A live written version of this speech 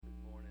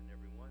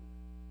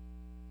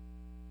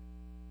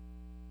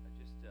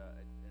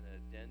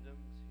addendum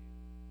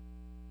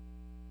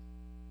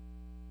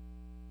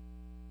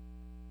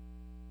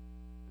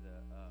to the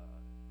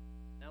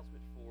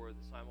announcement for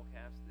the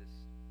simulcast this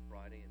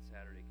Friday and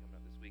Saturday coming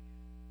up this week.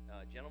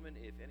 Gentlemen,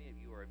 if any of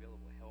you are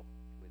available to help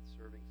with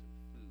serving some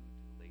food to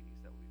the ladies,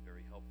 that would be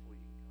very helpful.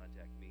 You can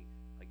contact me.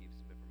 I'll give you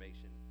some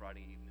information.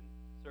 Friday evening,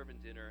 serving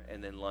dinner,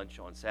 and then lunch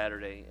on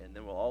Saturday. And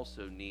then we'll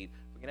also need,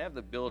 we can have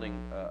the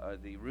building,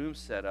 the room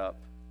set up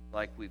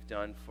like we've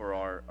done for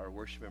our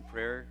worship and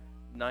prayer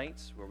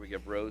nights, where we get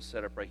rows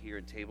set up right here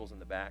and tables in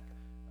the back.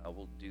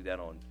 We'll do that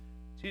on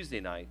Tuesday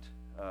night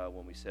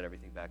when we set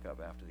everything back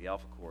up after the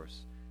Alpha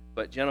course.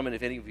 But gentlemen,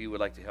 if any of you would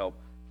like to help,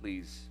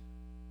 please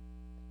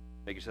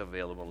make yourself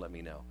available and let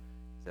me know.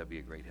 That'd be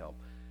a great help.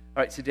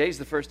 All right, today's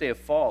the first day of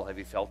fall. Have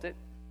you felt it?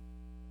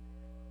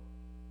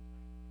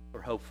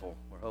 We're hopeful.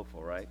 We're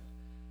hopeful, right?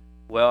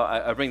 Well,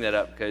 I bring that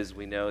up because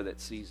we know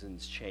that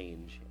seasons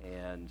change.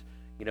 And,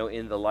 you know,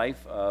 in the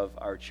life of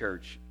our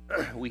church,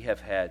 we have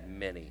had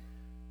many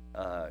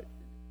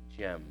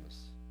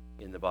gems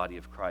in the body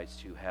of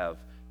Christ who have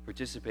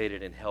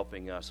participated in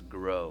helping us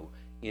grow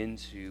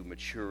into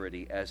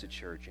maturity as a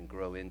church and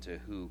grow into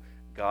who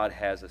God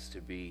has us to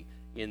be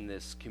in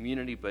this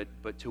community, but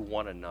to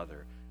one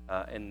another.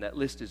 And that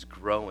list is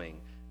growing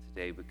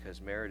today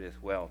because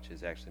Meredith Welch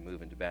is actually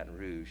moving to Baton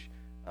Rouge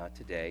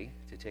today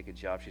to take a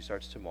job. She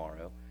starts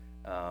tomorrow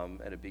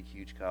at a big,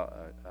 huge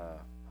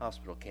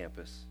hospital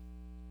campus,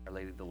 Our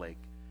Lady of the Lake,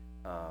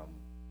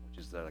 which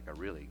is like a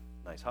really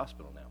nice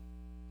hospital now.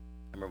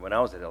 I remember when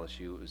I was at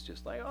LSU, it was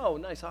just like, oh,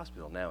 nice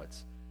hospital. Now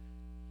it's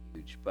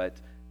huge.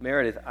 But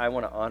Meredith, I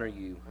want to honor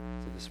you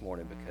this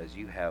morning because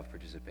you have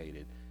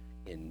participated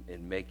in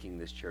making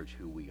this church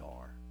who we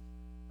are.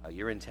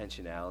 Your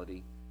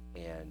intentionality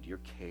and your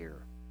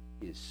care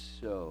is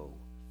so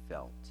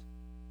felt,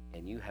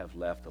 and you have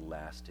left a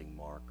lasting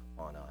mark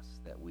on us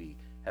that we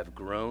have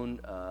grown.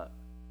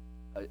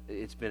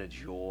 It's been a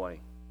joy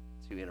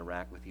to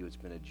interact with you. It's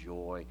been a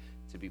joy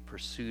to be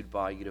pursued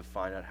by you, to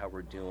find out how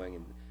we're doing.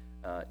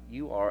 And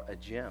you are a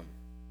gem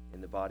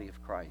in the body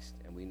of Christ,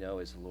 and we know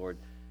as the Lord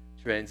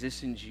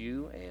transitions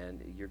you,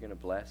 and you're going to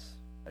bless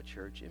a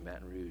church in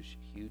Baton Rouge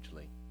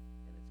hugely,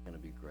 and it's going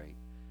to be great.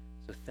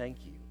 So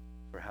thank you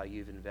for how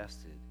you've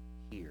invested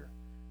here.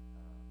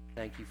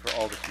 Thank you for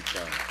all that you've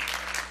done.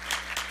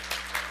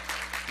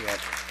 Yeah.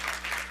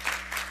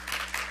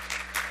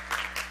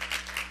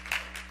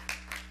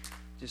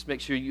 Just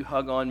make sure you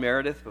hug on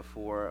Meredith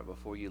before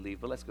you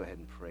leave, but let's go ahead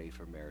and pray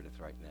for Meredith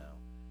right now.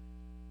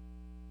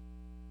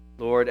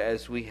 Lord,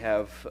 as we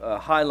have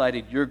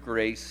highlighted your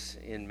grace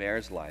in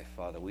Mare's life,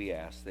 Father, we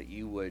ask that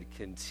you would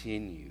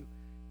continue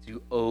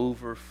to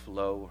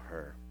overflow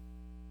her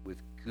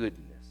with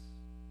goodness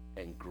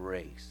and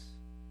grace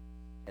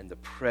and the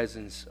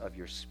presence of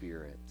your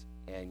Spirit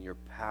and your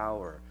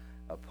power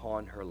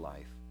upon her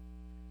life.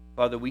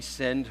 Father, we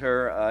send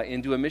her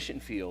into a mission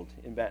field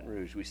in Baton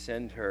Rouge. We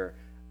send her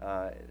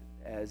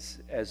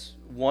as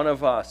one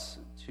of us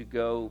to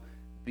go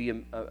be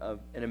an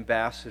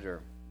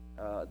ambassador,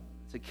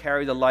 to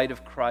carry the light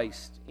of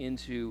Christ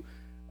into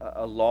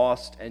a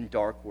lost and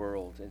dark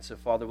world. And so,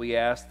 Father, we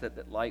ask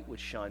that light would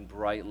shine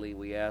brightly.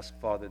 We ask,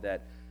 Father,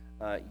 that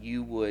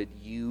you would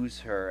use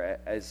her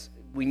as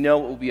we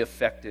know it will be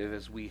effective,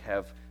 as we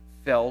have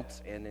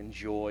felt and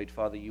enjoyed.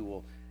 Father,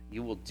 you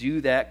will do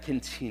that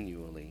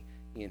continually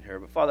in her.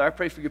 But, Father, I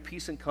pray for your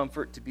peace and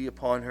comfort to be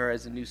upon her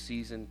as a new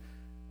season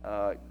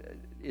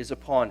is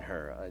upon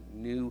her.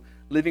 New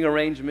living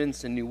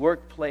arrangements and new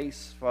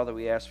workplace. Father,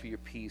 we ask for your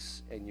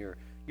peace and your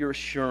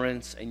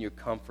assurance and your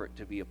comfort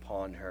to be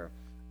upon her,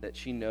 that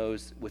she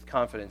knows with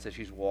confidence that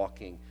she's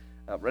walking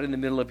right in the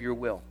middle of your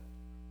will.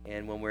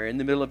 And when we're in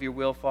the middle of your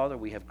will, Father,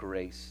 we have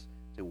grace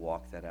to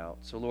walk that out.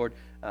 So, Lord,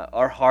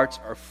 our hearts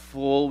are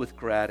full with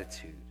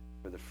gratitude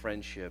for the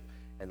friendship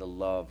and the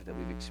love that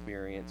we've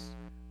experienced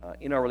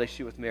in our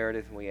relationship with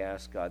Meredith, and we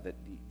ask, God, that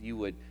you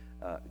would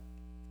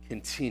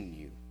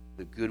continue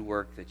the good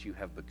work that you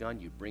have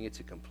begun. You bring it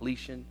to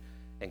completion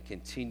and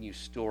continue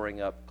storing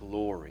up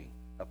glory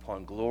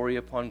upon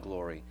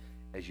glory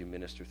as you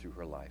minister through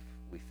her life.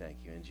 We thank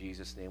you. In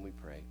Jesus' name we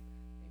pray.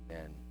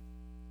 Amen.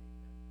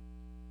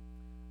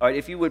 All right,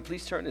 if you would,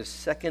 please turn to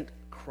 2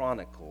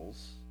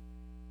 Chronicles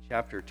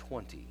chapter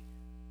 20.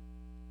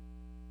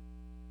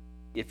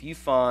 If you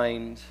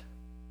find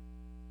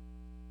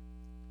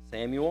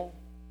Samuel,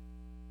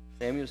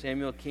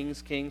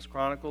 Kings,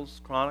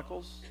 Chronicles,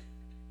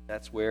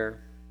 that's where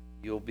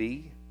you'll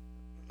be.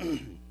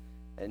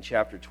 In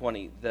chapter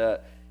 20.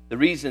 The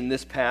reason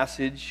this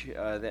passage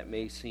that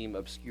may seem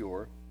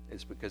obscure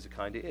is because it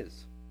kind of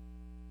is.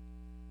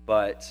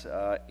 But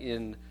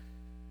in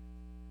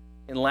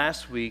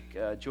last week,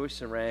 Joyce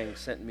Sarang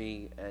sent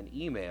me an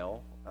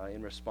email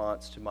in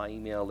response to my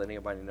email letting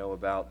everybody know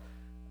about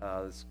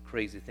this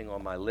crazy thing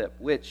on my lip,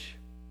 which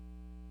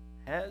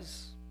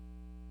has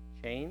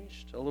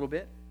changed a little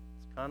bit.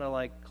 It's kind of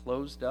like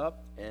closed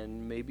up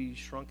and maybe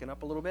shrunken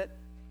up a little bit,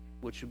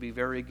 which would be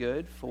very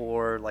good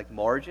for like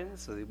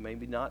margins, so they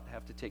maybe not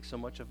have to take so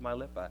much of my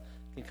lip. I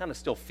can kind of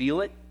still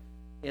feel it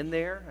in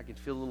there. I can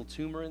feel a little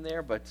tumor in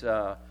there, but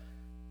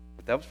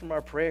But that was from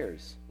our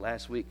prayers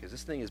last week, because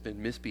this thing has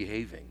been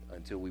misbehaving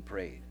until we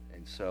prayed.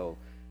 And so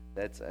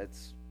that's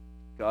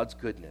God's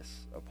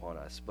goodness upon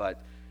us.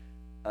 But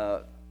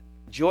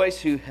Joyce,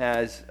 who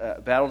has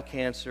battled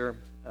cancer,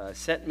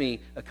 sent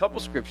me a couple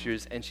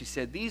scriptures, and she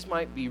said these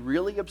might be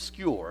really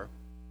obscure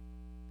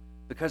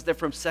because they're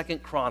from 2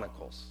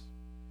 Chronicles.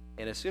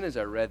 And as soon as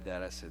I read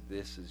that, I said,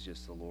 this is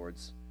just the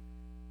Lord's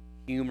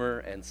humor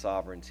and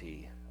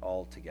sovereignty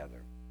all together.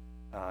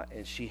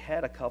 And she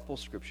had a couple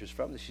scriptures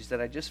from this. She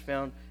said, I just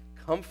found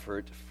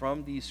comfort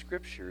from these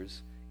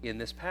scriptures in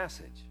this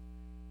passage.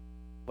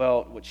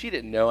 Well, what she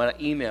didn't know, and I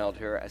emailed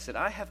her, I said,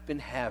 I have been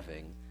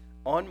having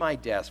on my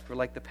desk for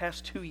like the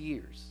past 2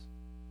 years,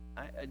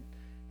 I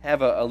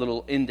have a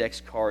little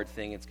index card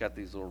thing. It's got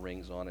these little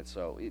rings on it.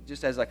 So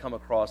just as I come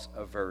across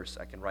a verse,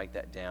 I can write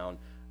that down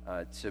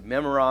to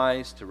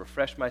memorize, to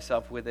refresh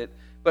myself with it.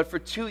 But for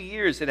 2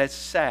 years, it has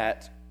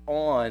sat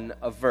on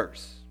a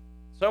verse.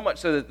 So much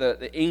so that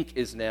the ink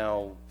is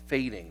now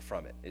fading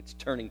from it. It's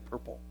turning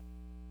purple.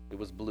 It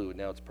was blue,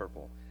 now it's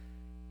purple.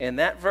 And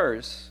that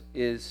verse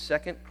is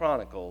 2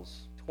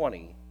 Chronicles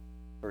 20,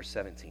 verse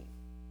 17.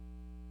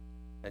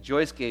 Now,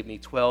 Joyce gave me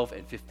 12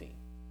 and 15.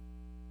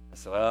 I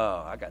said,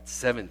 I got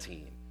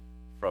 17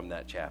 from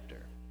that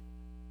chapter.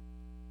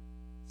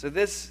 So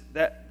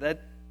that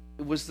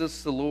was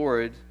this the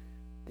Lord,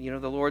 the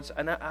Lord's,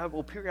 and I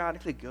will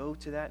periodically go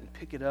to that and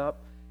pick it up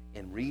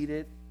and read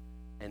it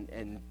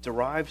and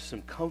derive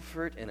some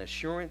comfort and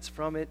assurance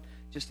from it,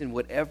 just in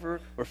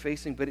whatever we're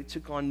facing. But it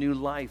took on new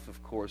life,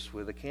 of course,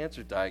 with a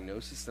cancer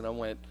diagnosis, and I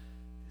went,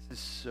 this is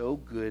so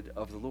good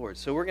of the Lord.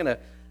 So we're going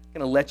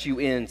to let you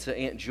in to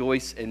Aunt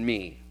Joyce and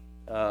me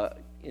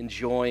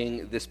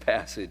enjoying this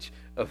passage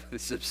of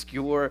this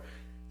obscure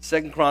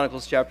 2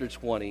 Chronicles chapter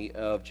 20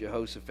 of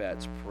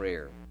Jehoshaphat's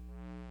prayer.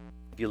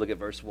 If you look at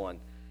verse 1,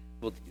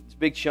 well, it's a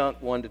big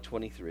chunk, 1 to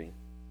 23.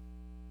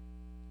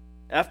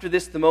 After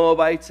this, the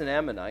Moabites and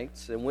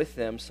Ammonites, and with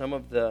them some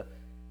of the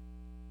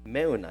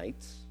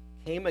Meunites,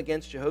 came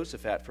against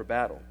Jehoshaphat for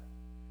battle.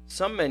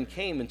 Some men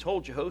came and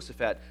told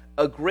Jehoshaphat,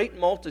 a great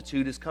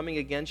multitude is coming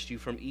against you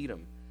from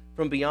Edom,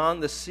 from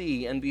beyond the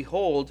sea, and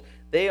behold,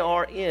 they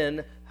are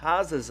in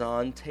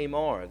Hazazon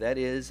Tamar, that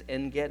is,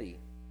 En-gedi.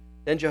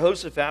 Then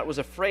Jehoshaphat was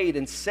afraid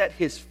and set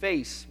his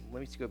face.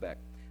 Let me go back.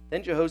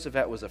 Then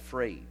Jehoshaphat was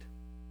afraid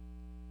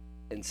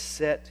and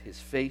set his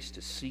face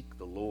to seek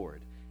the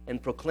Lord,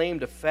 and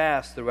proclaimed a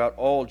fast throughout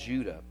all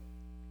Judah.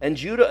 And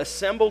Judah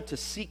assembled to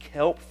seek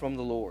help from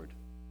the Lord.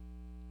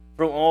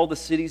 From all the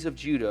cities of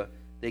Judah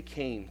they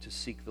came to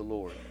seek the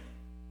Lord.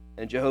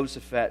 And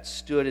Jehoshaphat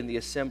stood in the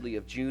assembly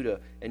of Judah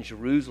and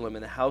Jerusalem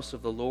in the house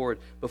of the Lord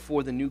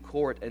before the new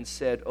court and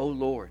said, O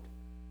Lord,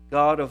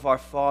 God of our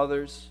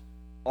fathers,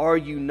 are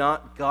you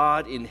not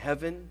God in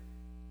heaven?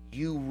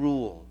 You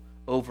rule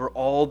over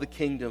all the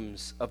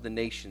kingdoms of the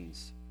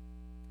nations.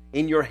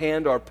 In your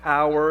hand are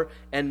power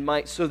and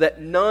might, so that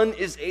none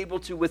is able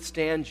to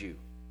withstand you.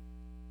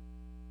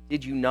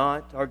 Did you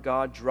not, our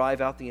God,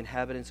 drive out the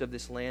inhabitants of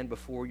this land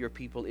before your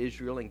people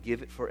Israel and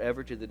give it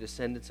forever to the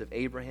descendants of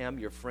Abraham,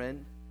 your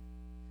friend?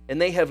 And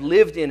they have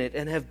lived in it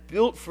and have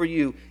built for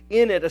you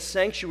in it a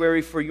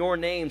sanctuary for your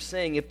name,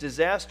 saying, if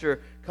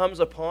disaster comes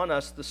upon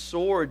us, the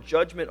sword,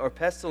 judgment, or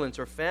pestilence,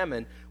 or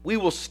famine, we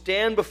will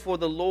stand before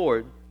the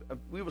Lord.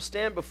 We will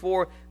stand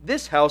before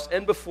this house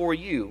and before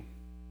you,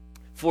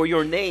 for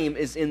your name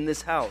is in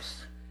this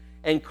house,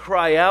 and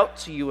cry out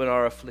to you in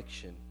our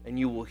affliction, and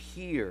you will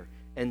hear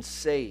and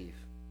save.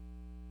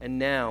 And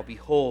now,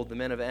 behold, the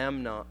men of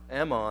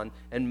Ammon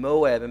and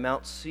Moab and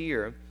Mount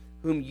Seir,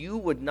 whom you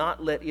would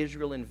not let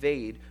Israel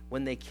invade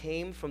when they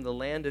came from the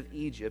land of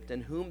Egypt,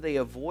 and whom they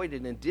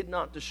avoided and did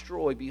not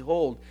destroy,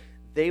 behold,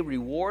 they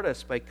reward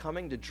us by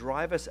coming to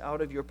drive us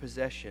out of your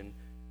possession,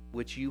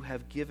 which you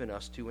have given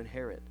us to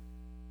inherit.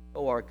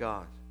 O our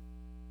God,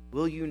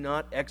 will you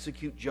not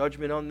execute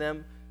judgment on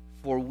them?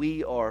 For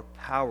we are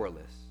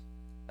powerless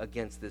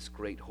against this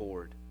great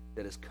horde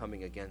that is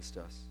coming against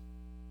us.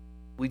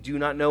 We do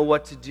not know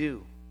what to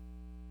do,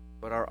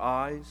 but our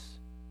eyes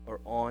are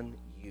on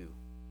you.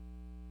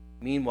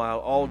 Meanwhile,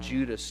 all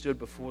Judah stood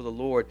before the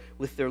Lord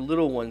with their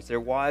little ones,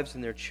 their wives,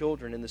 and their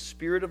children. And the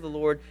Spirit of the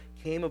Lord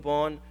came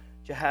upon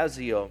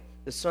Jahaziel,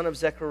 the son of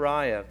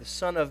Zechariah, the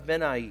son of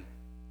Benaiah,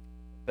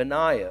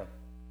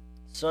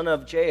 son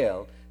of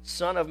Jael,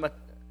 son of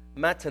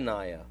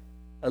Mattaniah,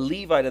 a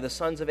Levite of the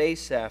sons of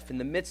Asaph, in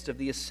the midst of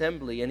the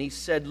assembly. And he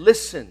said,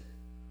 listen,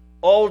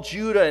 all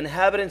Judah,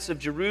 inhabitants of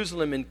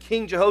Jerusalem, and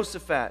King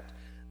Jehoshaphat,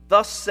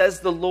 thus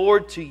says the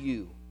Lord to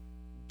you,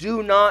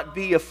 do not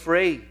be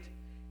afraid,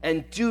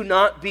 and do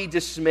not be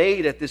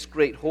dismayed at this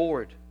great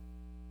horde,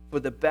 for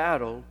the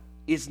battle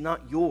is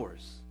not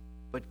yours,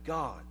 but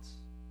God's.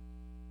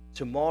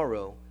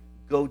 Tomorrow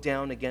go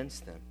down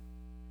against them.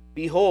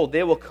 Behold,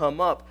 they will come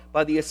up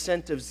by the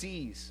ascent of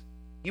Ziz.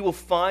 You will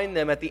find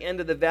them at the end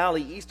of the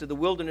valley east of the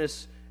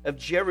wilderness of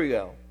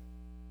Jericho.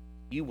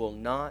 You will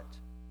not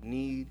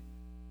need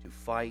to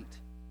fight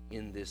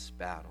in this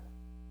battle.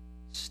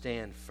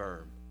 Stand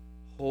firm.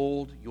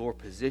 hold your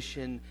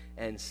position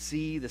and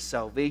see the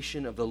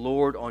salvation of the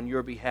Lord on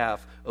your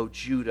behalf, O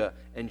Judah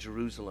and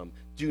Jerusalem.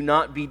 Do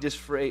not be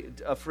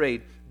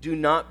afraid. Do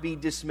not be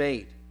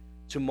dismayed.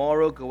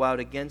 Tomorrow go out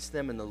against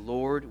them, and the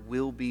Lord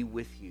will be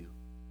with you."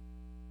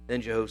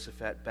 Then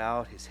Jehoshaphat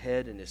bowed his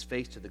head and his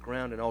face to the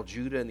ground, and all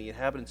Judah and the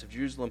inhabitants of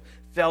Jerusalem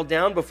fell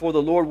down before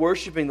the Lord,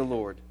 worshiping the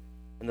Lord.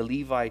 And the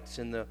Levites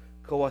and the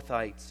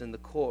Kohathites and the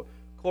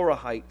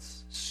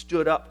Korahites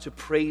stood up to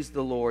praise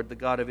the Lord, the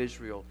God of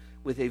Israel,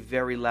 with a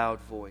very loud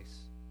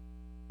voice.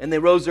 And they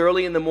rose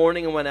early in the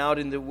morning and went out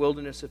in the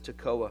wilderness of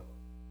Tekoa.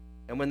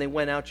 And when they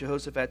went out,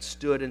 Jehoshaphat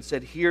stood and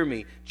said, "Hear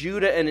me,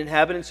 Judah and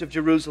inhabitants of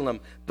Jerusalem.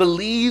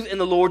 Believe in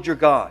the Lord your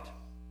God,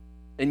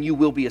 and you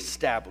will be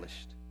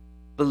established.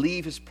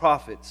 Believe his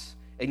prophets,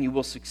 and you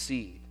will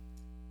succeed."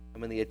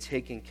 And when they had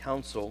taken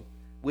counsel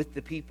with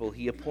the people,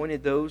 he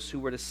appointed those who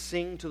were to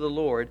sing to the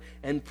Lord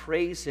and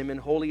praise him in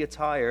holy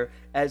attire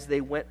as they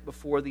went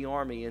before the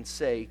army and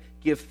say,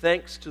 "Give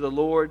thanks to the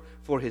Lord,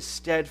 for his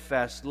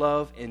steadfast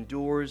love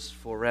endures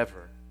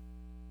forever."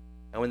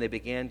 And when they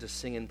began to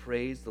sing and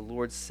praise, the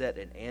Lord set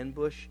an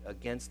ambush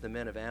against the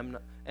men of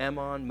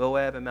Ammon,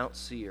 Moab, and Mount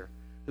Seir,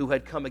 who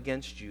had come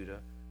against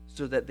Judah,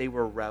 so that they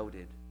were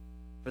routed.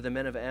 For the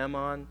men of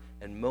Ammon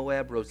and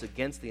Moab rose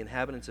against the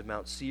inhabitants of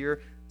Mount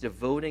Seir,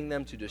 devoting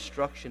them to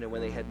destruction. And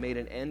when they had made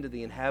an end of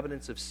the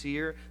inhabitants of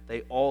Seir,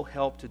 they all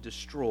helped to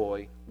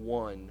destroy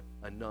one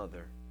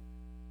another.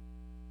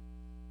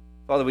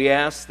 Father, we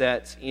ask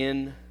that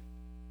in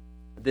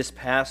this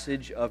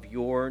passage of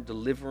your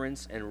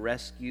deliverance and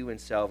rescue and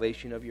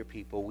salvation of your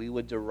people, we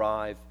would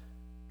derive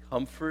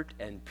comfort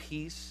and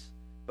peace,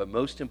 but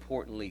most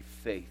importantly,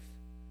 faith,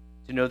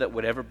 to know that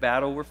whatever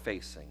battle we're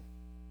facing,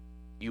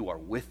 you are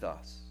with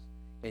us,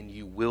 and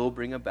you will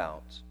bring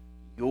about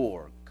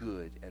your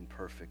good and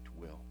perfect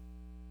will.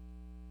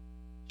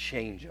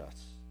 Change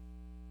us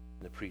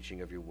in the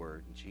preaching of your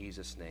word. In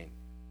Jesus' name,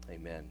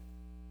 amen.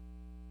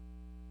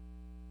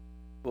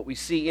 What we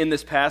see in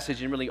this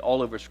passage and really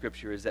all over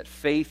Scripture is that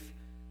faith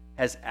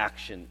has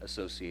action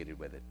associated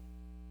with it.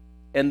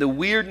 And the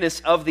weirdness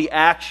of the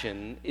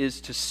action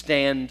is to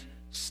stand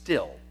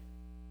still.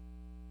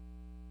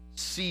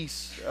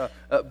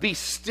 Be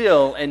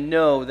still and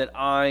know that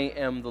I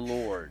am the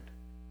Lord.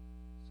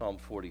 Psalm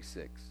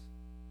 46.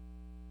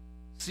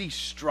 Cease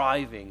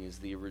striving is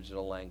the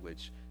original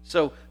language.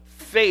 So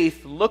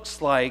faith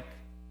looks like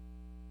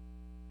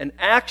an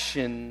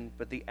action,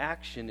 but the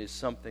action is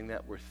something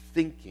that we're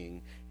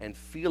thinking and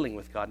feeling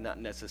with God, not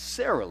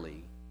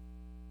necessarily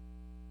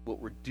what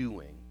we're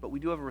doing. But we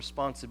do have a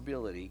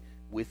responsibility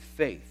with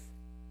faith.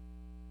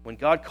 When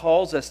God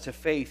calls us to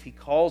faith, he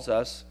calls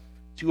us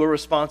to a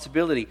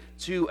responsibility,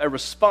 to a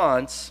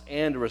response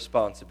and a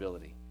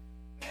responsibility.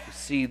 You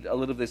see a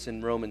little of this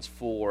in Romans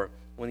 4,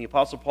 when the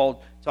Apostle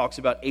Paul talks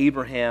about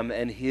Abraham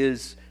and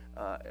his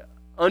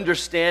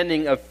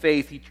understanding of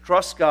faith. He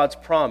trusts God's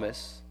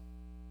promise.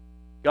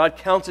 God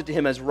counts it to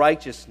him as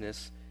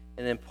righteousness.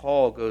 And then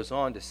Paul goes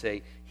on to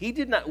say, he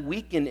did not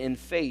weaken in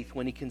faith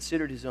when he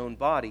considered his own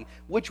body,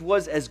 which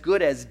was as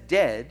good as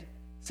dead,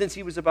 since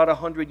he was about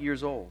 100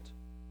 years old,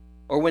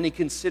 or when he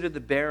considered the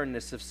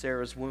barrenness of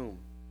Sarah's womb.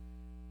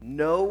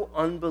 No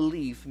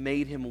unbelief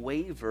made him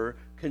waver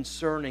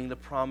concerning the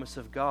promise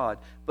of God,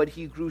 but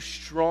he grew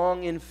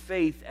strong in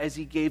faith as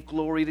he gave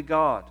glory to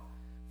God,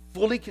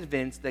 fully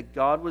convinced that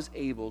God was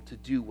able to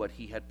do what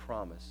he had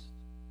promised.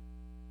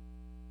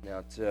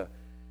 Now, to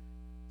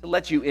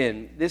let you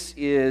in,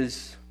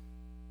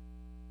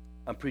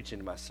 I'm preaching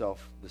to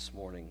myself this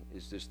morning,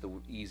 is just the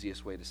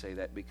easiest way to say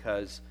that,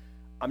 because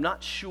I'm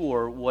not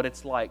sure what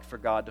it's like for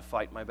God to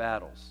fight my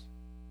battles,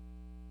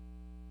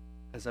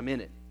 because I'm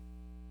in it.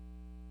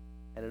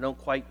 And I don't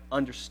quite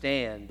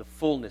understand the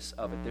fullness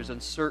of it. There's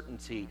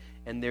uncertainty,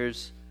 and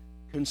there's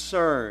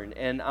concern,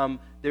 and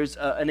there's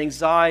an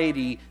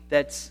anxiety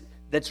that's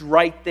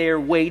right there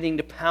waiting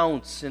to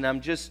pounce, and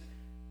I'm just,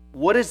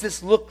 what does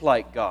this look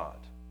like, God?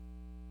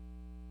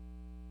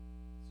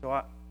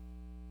 So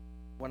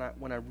when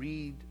I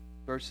read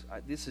verses,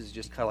 this is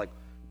just kind of like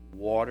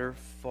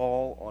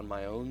waterfall on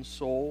my own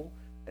soul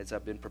as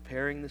I've been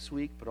preparing this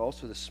week, but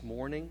also this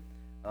morning,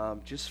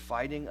 just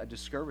fighting a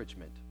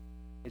discouragement.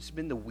 It's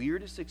been the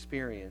weirdest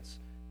experience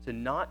to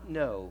not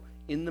know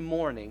in the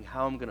morning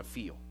how I'm going to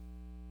feel.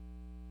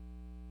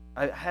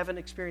 I haven't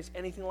experienced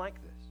anything like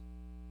this.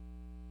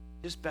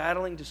 Just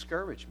battling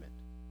discouragement.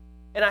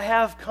 And I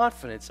have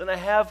confidence, and I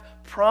have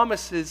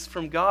promises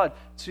from God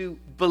to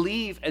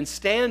believe and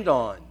stand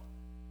on.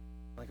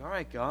 Like, all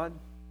right, God,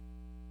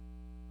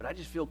 but I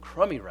just feel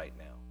crummy right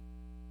now.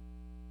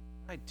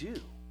 I do.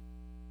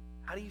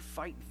 How do you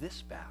fight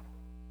this battle?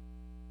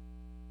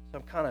 So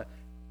I'm kind of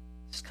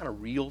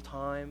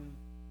real-time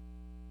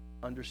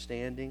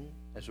understanding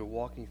as we're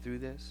walking through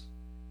this.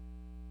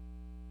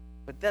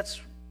 But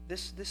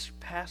this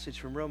passage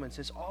from Romans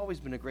has always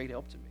been a great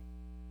help to me.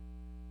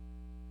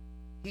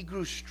 He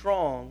grew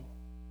strong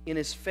in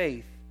his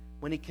faith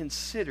when he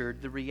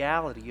considered the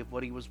reality of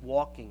what he was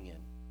walking in.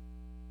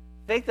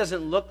 Faith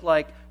doesn't look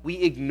like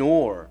we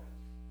ignore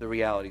the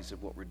realities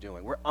of what we're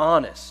doing. We're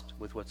honest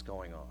with what's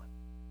going on.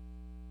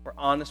 We're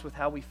honest with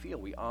how we feel.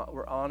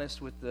 We're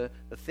honest with the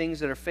things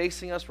that are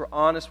facing us. We're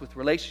honest with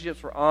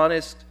relationships. We're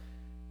honest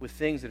with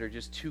things that are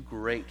just too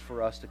great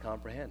for us to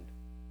comprehend.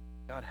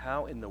 God,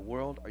 how in the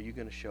world are you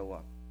going to show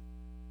up?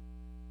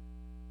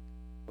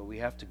 But we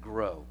have to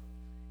grow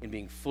in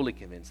being fully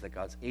convinced that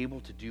God's able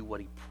to do what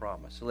he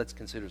promised. So let's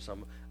consider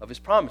some of his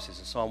promises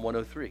in Psalm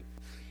 103.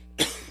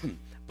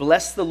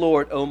 Bless the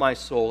Lord, O my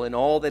soul, and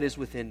all that is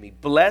within me.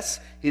 Bless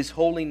his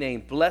holy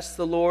name. Bless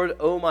the Lord,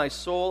 O my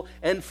soul,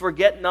 and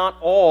forget not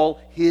all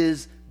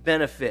his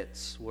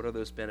benefits. What are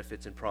those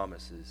benefits and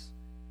promises?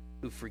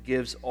 Who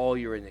forgives all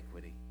your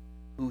iniquity,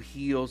 who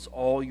heals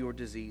all your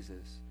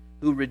diseases,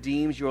 who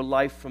redeems your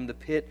life from the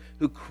pit,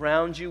 who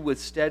crowns you with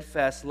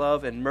steadfast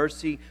love and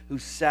mercy, who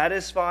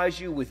satisfies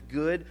you with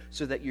good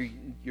so that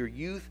your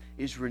youth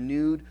is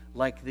renewed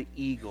like the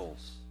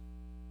eagles.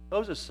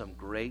 Those are some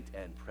great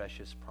and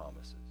precious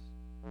promises,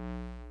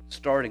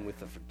 starting with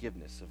the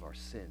forgiveness of our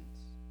sins.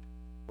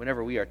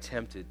 Whenever we are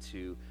tempted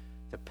to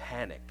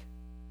panic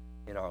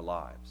in our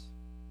lives,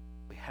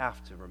 we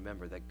have to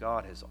remember that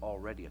God has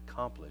already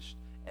accomplished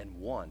and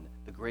won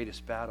the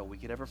greatest battle we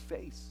could ever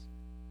face.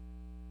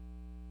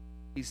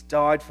 He's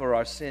died for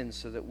our sins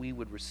so that we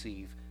would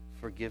receive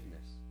forgiveness.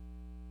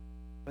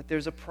 But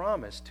there's a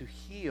promise to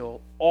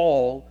heal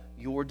all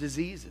your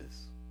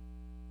diseases.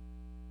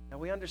 Now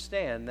we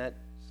understand that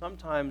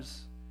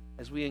sometimes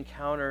as we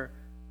encounter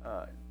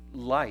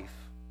life,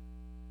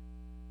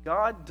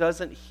 God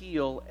doesn't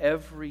heal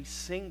every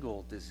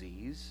single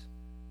disease.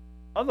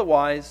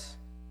 Otherwise,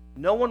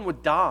 no one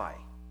would die.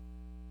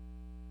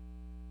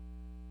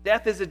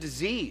 Death is a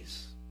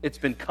disease. It's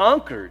been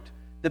conquered.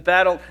 That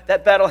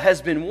battle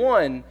has been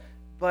won,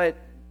 but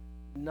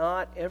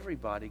not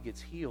everybody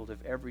gets healed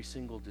of every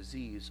single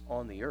disease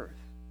on the earth.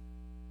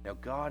 Now,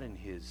 God in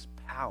his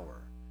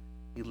power,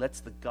 he lets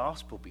the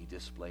gospel be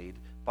displayed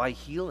by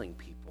healing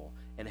people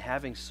and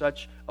having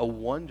such a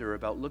wonder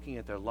about looking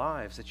at their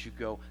lives that you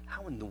go,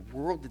 how in the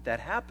world did that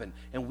happen?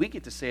 And we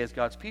get to say as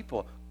God's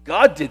people,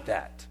 God did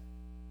that.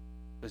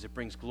 Because it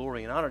brings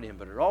glory and honor to him,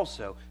 but it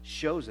also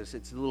shows us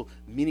it's little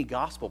mini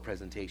gospel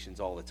presentations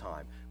all the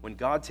time. When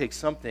God takes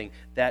something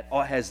that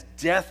has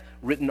death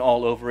written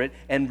all over it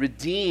and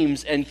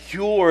redeems and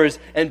cures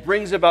and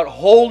brings about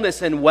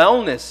wholeness and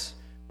wellness,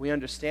 we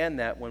understand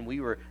that when we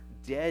were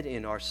dead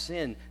in our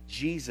sin,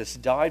 Jesus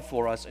died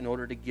for us in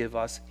order to give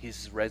us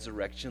his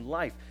resurrection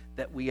life.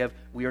 That we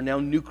are now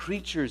new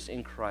creatures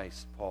in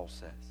Christ, Paul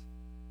says.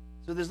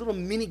 So there's little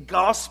mini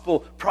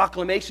gospel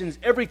proclamations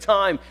every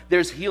time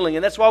there's healing.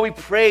 And that's why we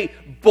pray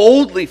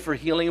boldly for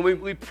healing.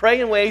 And we pray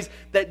in ways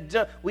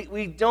that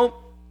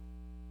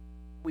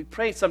we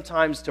pray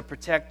sometimes to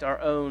protect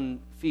our own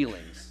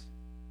feelings.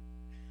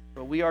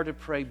 But we are to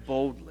pray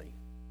boldly.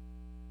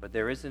 But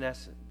there is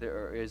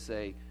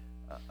a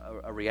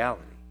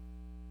reality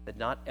that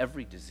not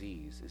every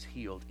disease is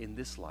healed in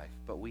this life,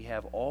 but we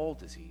have all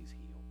disease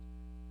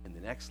healed in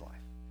the next life.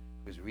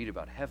 Because we read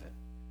about heaven,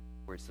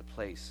 where it's the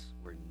place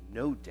where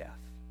no death,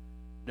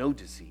 no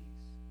disease,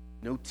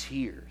 no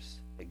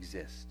tears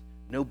exist,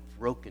 no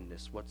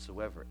brokenness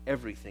whatsoever.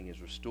 Everything is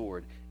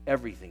restored.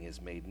 Everything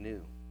is made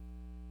new.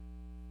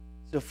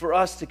 So for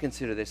us to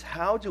consider this,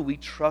 how do we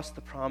trust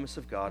the promise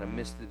of God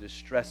amidst the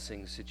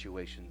distressing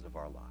situations of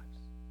our lives?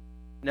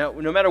 Now,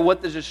 no matter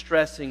what the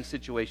distressing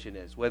situation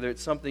is, whether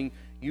it's something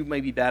you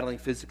may be battling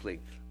physically,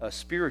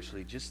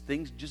 spiritually, just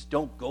things just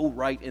don't go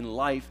right in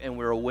life and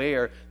we're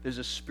aware there's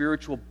a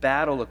spiritual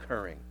battle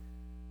occurring,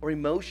 or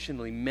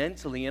emotionally,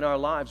 mentally in our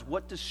lives,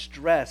 what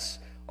distress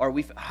are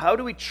we? How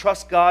do we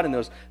trust God in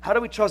those? How do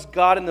we trust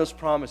God in those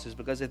promises?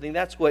 Because I think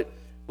that's what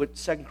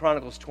 2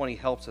 Chronicles 20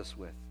 helps us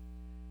with.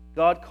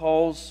 God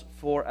calls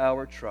for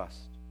our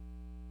trust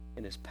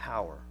in his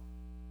power,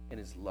 in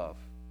his love.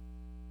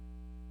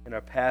 In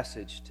our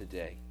passage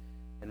today,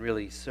 and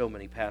really so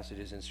many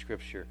passages in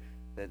Scripture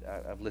that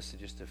I've listed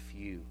just a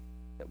few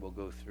that we'll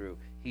go through,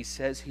 he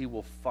says he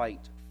will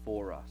fight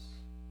for us.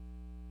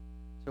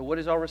 So what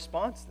is our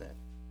response then?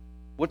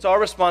 What's our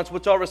response?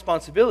 What's our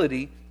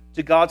responsibility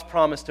to God's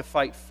promise to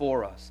fight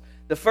for us?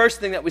 The first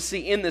thing that we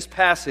see in this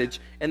passage,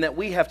 and that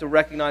we have to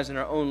recognize in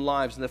our own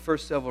lives in the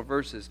first several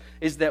verses,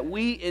 is that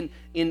we,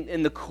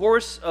 in the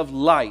course of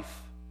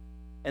life,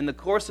 and the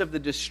course of the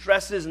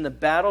distresses and the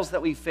battles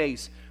that we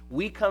face,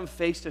 we come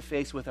face to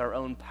face with our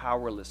own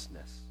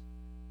powerlessness.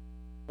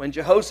 When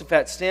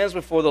Jehoshaphat stands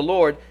before the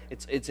Lord,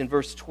 it's in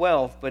verse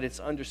 12, but it's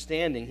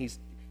understanding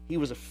he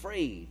was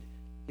afraid.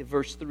 In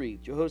verse 3,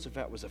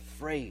 Jehoshaphat was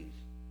afraid.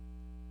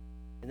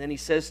 And then he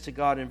says to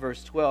God in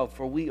verse 12,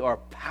 for we are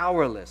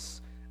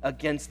powerless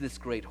against this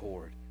great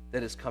horde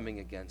that is coming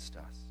against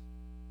us.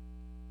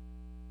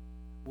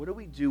 What do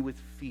we do with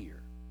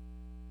fear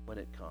when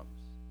it comes?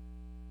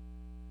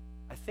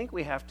 I think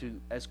we have to,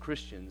 as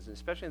Christians,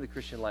 especially in the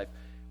Christian life,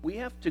 we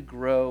have to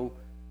grow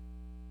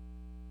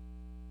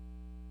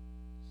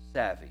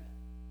savvy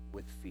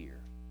with fear.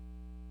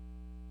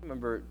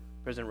 Remember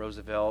President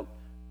Roosevelt,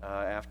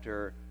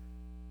 after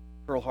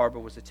Pearl Harbor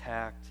was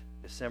attacked,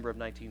 December of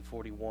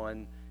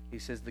 1941, He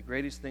says the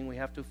greatest thing we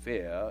have to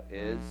fear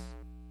is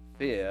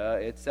fear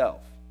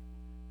itself.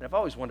 And I've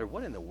always wondered,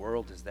 what in the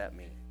world does that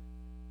mean?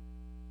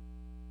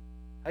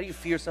 How do you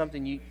fear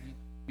something you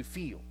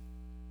feel?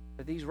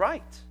 But he's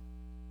right.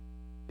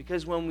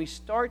 Because when we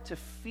start to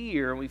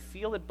fear and we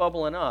feel it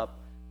bubbling up,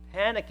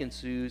 panic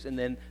ensues, and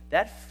then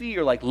that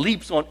fear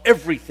leaps on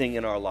everything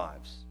in our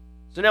lives.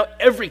 So now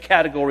every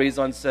category is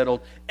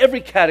unsettled,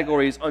 every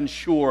category is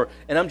unsure,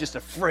 and I'm just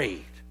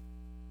afraid.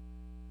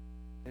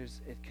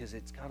 Because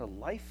it's got a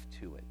life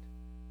to it.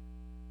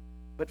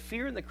 But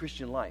fear in the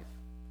Christian life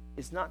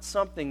is not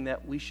something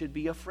that we should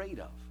be afraid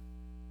of.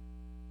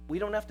 We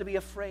don't have to be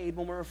afraid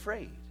when we're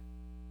afraid.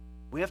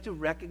 We have to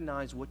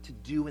recognize what to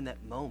do in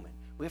that moment.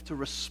 We have to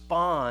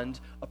respond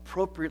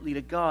appropriately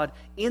to God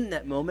in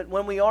that moment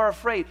when we are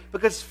afraid,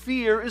 because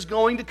fear is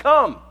going to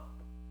come.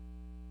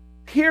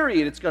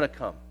 Period, it's going to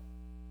come.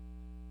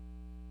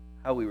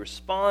 How we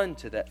respond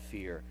to that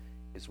fear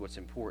is what's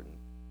important.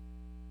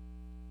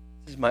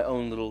 This is my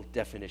own little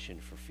definition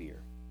for fear.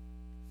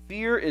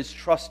 Fear is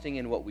trusting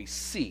in what we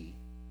see,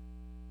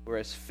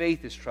 whereas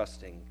faith is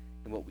trusting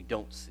in what we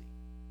don't see.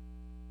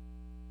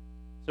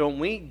 So when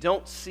we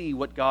don't see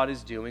what God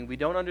is doing, we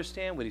don't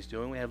understand what He's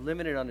doing, we have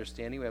limited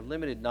understanding, we have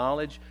limited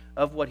knowledge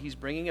of what He's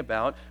bringing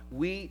about,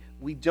 we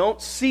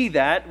don't see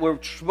that.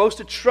 We're supposed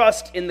to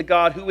trust in the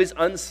God who is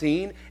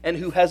unseen and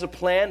who has a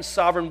plan,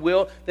 sovereign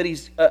will, that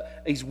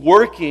He's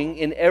working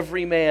in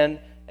every man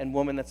and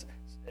woman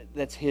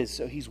that's His.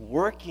 So He's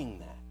working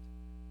that.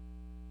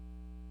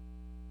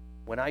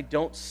 When I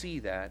don't see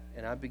that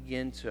and I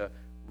begin to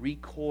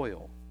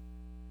recoil,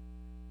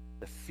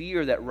 the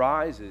fear that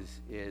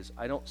rises is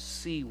I don't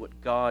see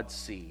what God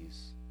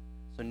sees.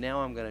 So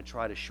now I'm going to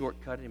try to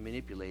shortcut it and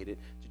manipulate it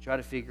to try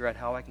to figure out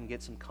how I can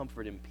get some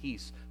comfort and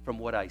peace from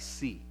what I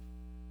see.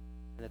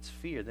 And that's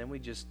fear. Then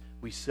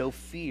we sow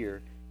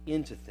fear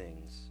into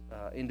things,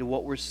 into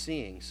what we're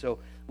seeing. So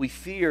we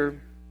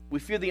fear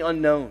the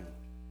unknown,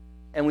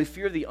 and we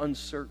fear the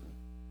uncertain.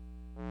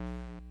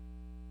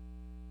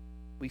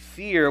 We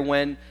fear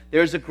when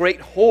there's a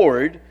great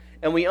horde,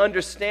 and we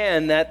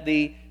understand that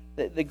the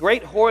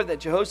great horde that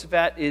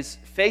Jehoshaphat is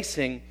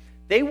facing,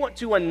 they want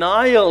to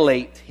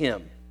annihilate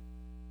him.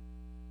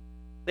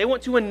 They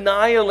want to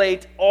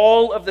annihilate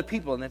all of the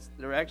people, and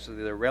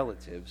they're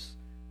relatives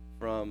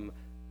from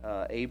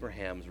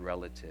Abraham's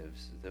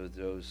relatives.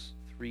 Those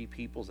three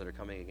peoples that are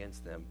coming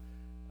against them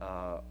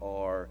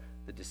are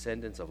the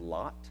descendants of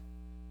Lot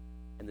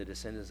and the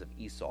descendants of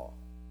Esau.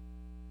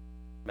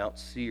 Mount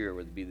Seir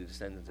would be the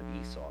descendants of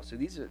Esau. So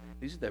these are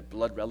their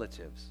blood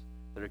relatives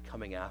that are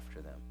coming after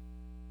them.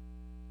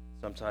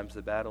 Sometimes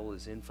the battle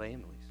is in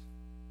families.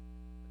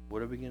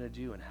 What are we going to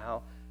do, and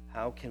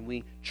how can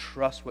we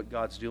trust what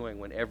God's doing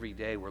when every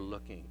day we're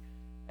looking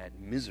at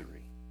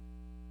misery?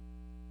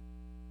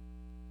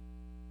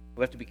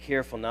 We have to be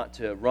careful not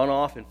to run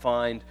off and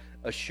find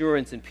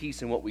assurance and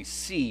peace in what we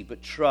see,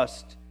 but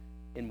trust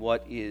in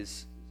what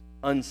is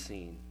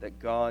unseen, that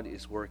God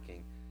is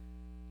working.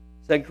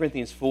 2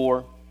 Corinthians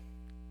 4,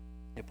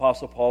 the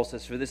Apostle Paul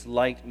says, "For this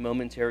light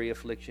momentary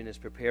affliction is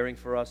preparing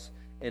for us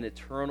an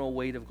eternal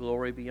weight of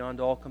glory beyond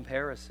all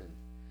comparison,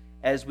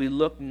 as we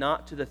look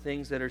not to the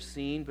things that are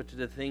seen, but to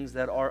the things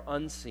that are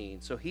unseen."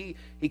 So he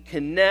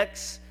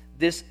connects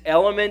this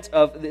element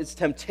of this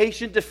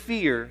temptation to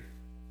fear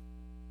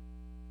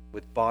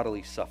with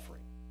bodily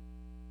suffering.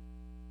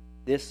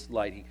 This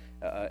light,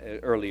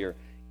 earlier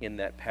in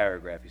that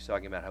paragraph, he's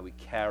talking about how we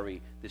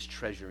carry this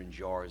treasure in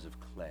jars of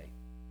clay.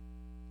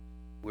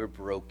 We're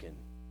broken.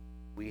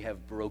 We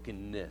have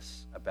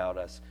brokenness about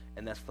us,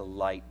 and that's the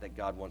light that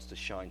God wants to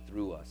shine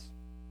through us.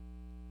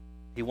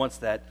 He wants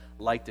that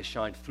light to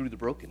shine through the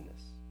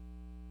brokenness.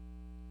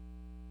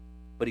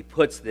 But he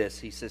puts this,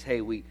 he says,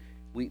 hey, we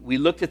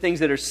look to things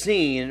that are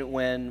seen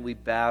when we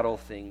battle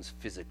things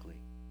physically.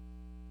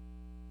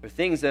 For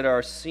things that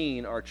are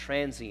seen are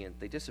transient,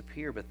 they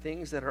disappear, but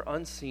things that are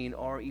unseen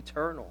are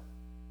eternal.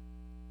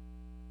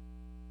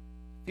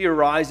 Fear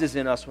rises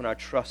in us when our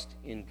trust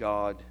in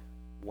God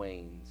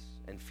wanes,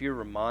 and fear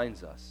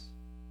reminds us,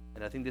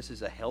 and I think this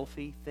is a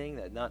healthy thing,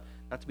 that not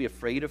to be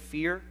afraid of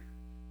fear.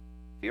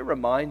 Fear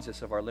reminds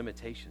us of our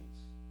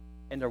limitations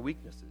and our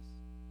weaknesses,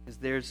 because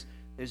there's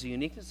a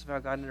uniqueness of how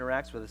God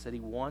interacts with us, that He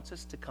wants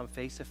us to come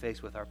face to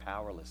face with our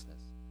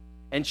powerlessness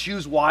and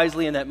choose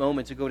wisely in that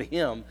moment to go to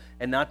Him,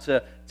 and not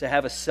to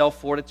have a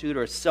self-fortitude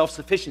or a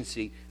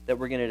self-sufficiency that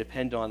we're going to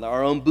depend on,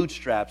 our own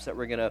bootstraps that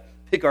we're going to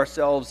pick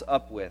ourselves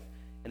up with.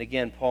 And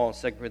again, Paul in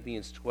 2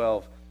 Corinthians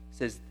 12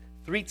 says,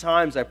 3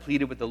 times I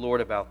pleaded with the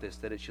Lord about this,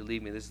 that it should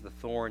leave me. This is the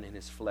thorn in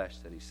His flesh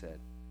that he said.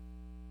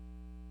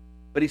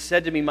 But he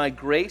said to me, my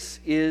grace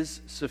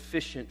is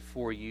sufficient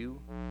for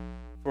you,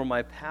 for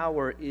my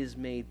power is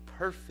made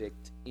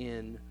perfect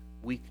in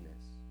weakness.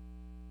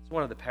 It's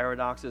one of the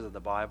paradoxes of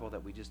the Bible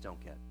that we just don't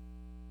get.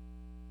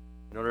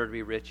 In order to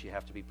be rich, you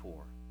have to be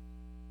poor.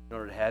 In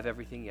order to have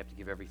everything, you have to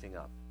give everything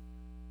up.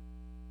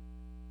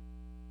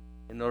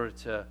 In order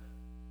to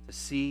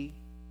see,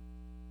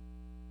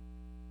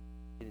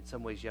 in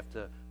some ways you have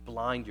to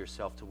blind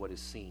yourself to what is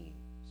seen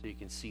so you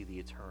can see the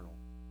eternal.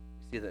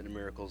 see that in the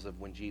miracles of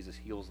when Jesus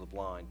heals the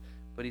blind.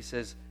 But he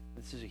says,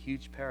 this is a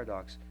huge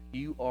paradox.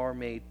 You are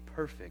made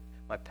perfect.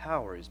 My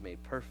power is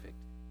made perfect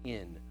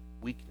in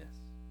weakness.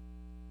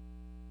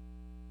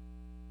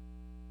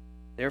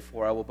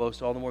 Therefore, I will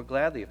boast all the more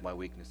gladly of my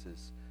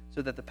weaknesses,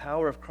 so that the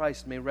power of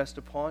Christ may rest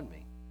upon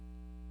me.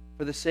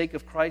 For the sake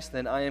of Christ,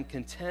 then, I am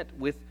content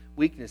with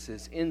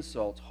weaknesses,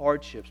 insults,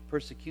 hardships,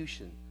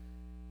 persecution,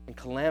 and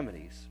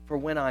calamities. For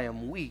when I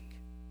am weak,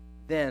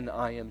 then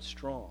I am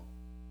strong.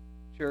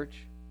 Church,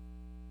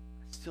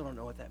 I still don't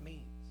know what that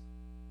means.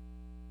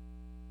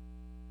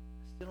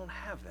 I still don't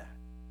have that.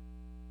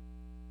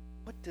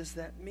 What does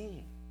that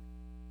mean?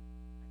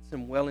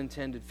 Some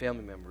well-intended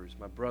family members,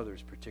 my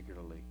brothers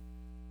particularly,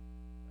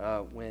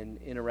 when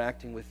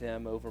interacting with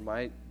them over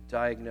my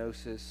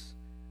diagnosis,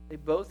 they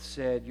both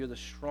said, "You're the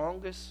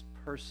strongest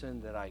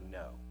person that I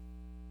know."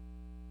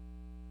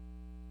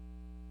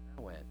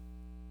 I went,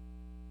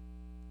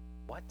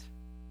 what?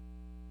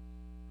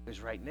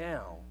 Because right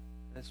now,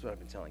 that's what I've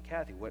been telling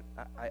Kathy,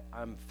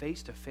 I'm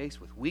face to face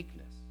with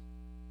weakness.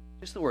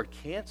 Just the word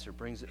cancer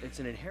it's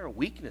an inherent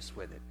weakness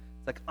with it.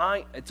 It's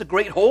like it's a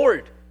great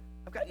horde.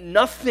 I've got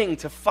nothing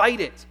to fight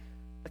it.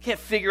 I can't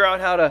figure out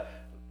how to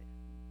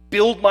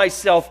build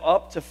myself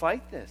up to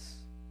fight this.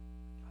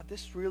 God,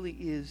 this really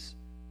is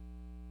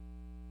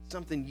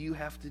something you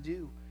have to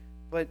do.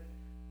 But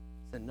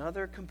it's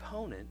another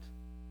component.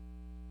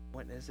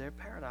 When is there a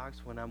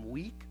paradox? When I'm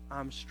weak,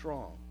 I'm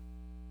strong.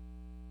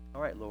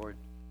 All right, Lord.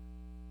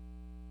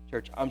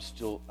 Church, I'm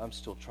still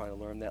trying to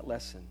learn that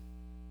lesson.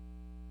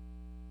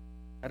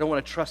 I don't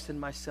want to trust in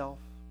myself,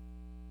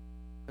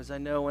 because I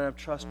know when I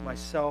trust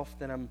myself,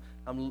 then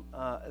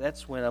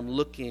that's when I'm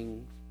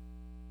looking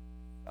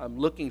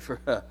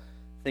for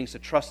things to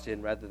trust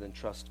in rather than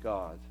trust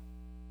God.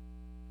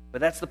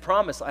 But that's the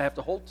promise I have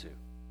to hold to.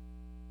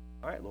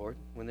 All right, Lord,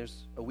 when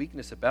there's a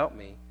weakness about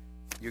me,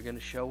 you're going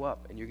to show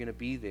up and you're going to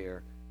be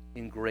there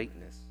in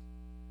greatness.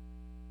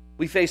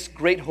 We face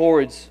great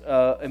hordes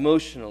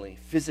emotionally,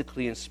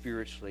 physically, and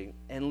spiritually.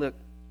 And look,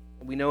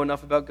 we know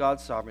enough about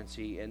God's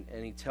sovereignty, and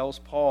he tells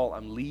Paul,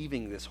 I'm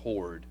leaving this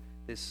horde,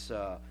 this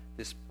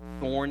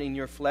thorn in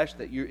your flesh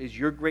that is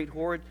your great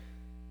horde.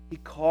 He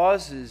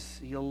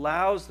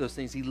allows those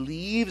things, he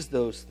leaves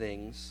those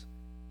things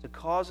to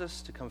cause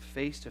us to come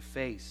face to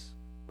face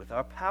with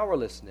our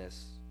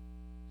powerlessness,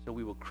 so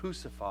we will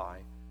crucify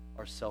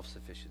our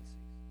self-sufficiency.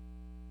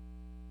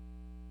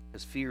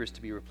 Because fear is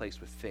to be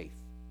replaced with faith.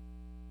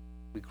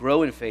 We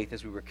grow in faith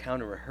as we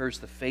recount and rehearse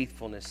the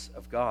faithfulness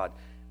of God.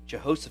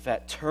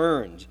 Jehoshaphat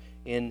turned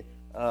in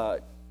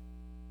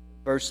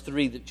verse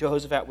 3 that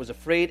Jehoshaphat was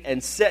afraid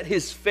and set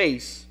his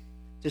face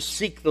to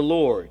seek the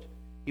Lord.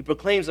 He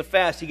proclaims a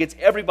fast. He gets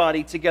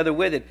everybody together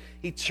with it.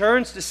 He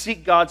turns to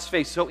seek God's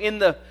face. So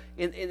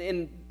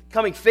in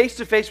coming face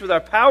to face with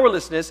our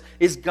powerlessness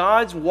is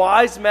God's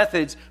wise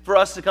methods for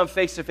us to come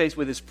face to face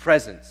with his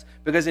presence.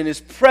 Because in his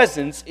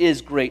presence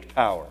is great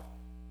power.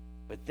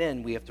 But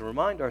then we have to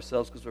remind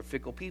ourselves, because we're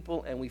fickle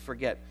people and we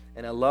forget.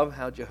 And I love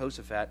how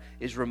Jehoshaphat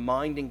is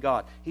reminding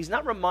God. He's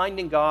not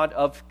reminding God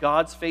of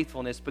God's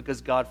faithfulness because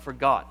God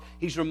forgot.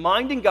 He's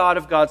reminding God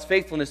of God's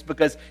faithfulness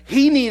because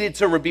he needed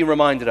to be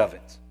reminded of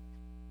it.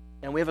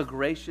 And we have a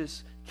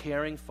gracious,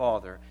 caring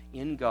Father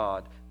in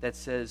God that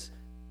says,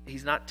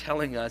 he's not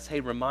telling us, hey,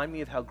 remind me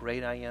of how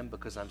great I am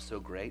because I'm so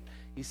great.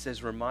 He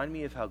says, remind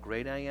me of how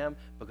great I am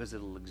because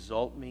it'll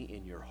exalt me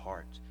in your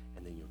heart,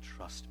 and then you'll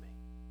trust me.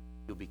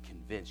 You'll be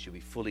convinced. You'll be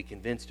fully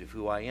convinced of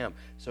who I am.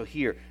 So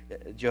here,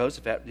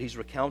 Jehoshaphat, he's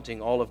recounting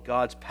all of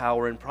God's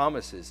power and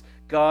promises.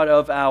 God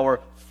of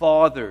our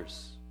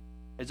fathers.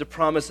 There's a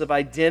promise of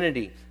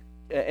identity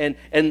and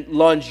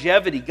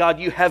longevity. God,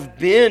 you have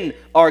been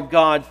our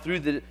God through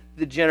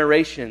the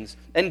generations.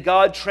 And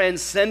God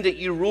transcendent.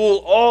 You rule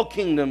all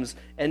kingdoms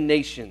and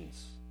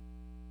nations.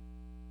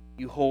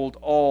 You hold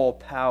all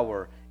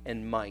power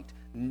and might.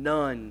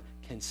 None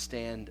can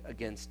stand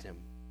against him.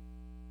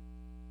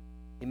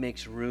 He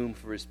makes room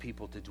for his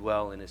people to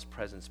dwell in his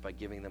presence by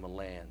giving them a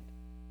land.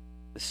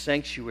 The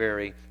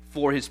sanctuary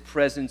for his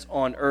presence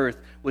on earth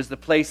was the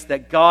place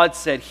that God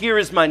said, here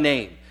is my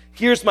name.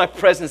 Here's my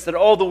presence, that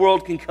all the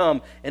world can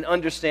come and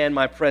understand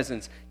my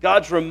presence.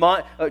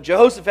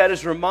 Jehoshaphat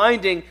is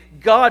reminding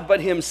God, but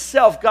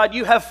himself, God,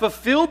 you have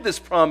fulfilled this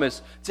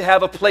promise to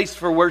have a place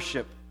for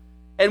worship.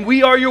 And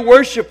we are your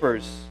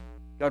worshipers.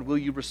 God, will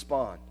you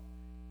respond?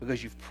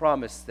 Because you've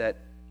promised that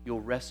you'll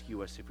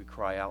rescue us if we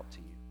cry out to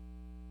you.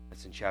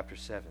 That's in chapter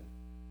 7.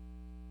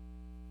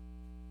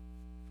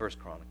 1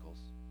 Chronicles,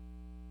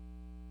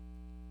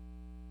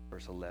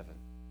 verse 11.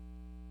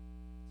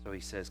 So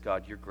he says,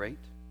 God, you're great,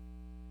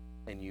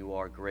 and you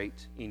are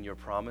great in your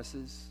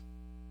promises.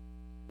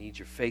 I need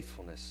your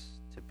faithfulness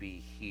to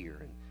be here.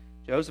 And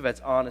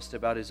Jehoshaphat's honest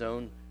about his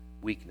own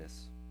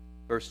weakness.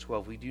 Verse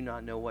 12, we do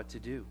not know what to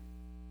do.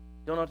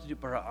 We don't know what to do,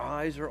 but our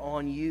eyes are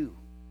on you.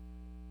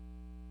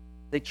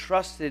 They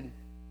trusted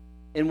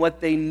in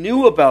what they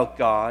knew about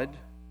God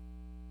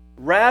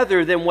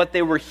rather than what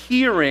they were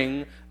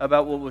hearing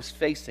about what was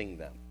facing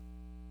them.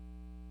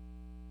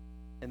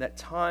 And that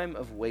time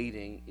of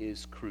waiting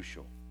is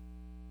crucial.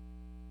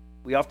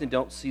 we often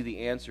don't see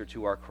the answer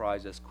to our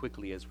cries as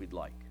quickly as we'd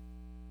like.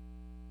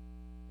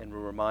 And we're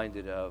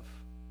reminded of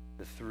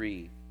the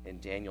three in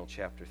Daniel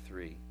chapter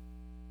 3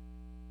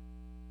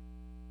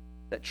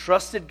 that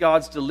trusted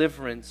God's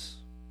deliverance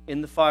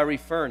in the fiery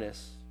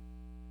furnace,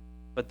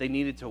 but they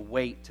needed to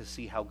wait to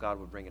see how God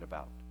would bring it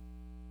about.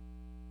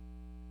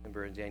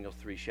 Remember in Daniel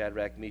 3,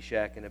 Shadrach,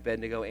 Meshach, and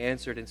Abednego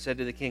answered and said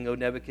to the king, O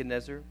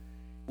Nebuchadnezzar,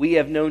 we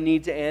have no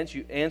need to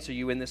answer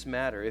you in this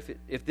matter.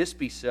 If this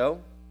be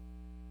so,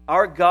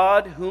 our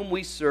God whom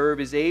we serve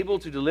is able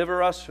to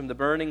deliver us from the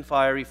burning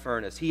fiery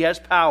furnace. He has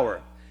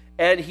power,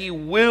 and He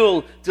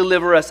will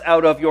deliver us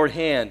out of your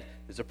hand.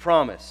 There's a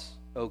promise,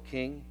 O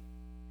king.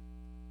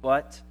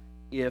 But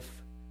if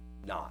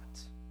not,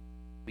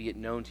 be it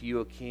known to you,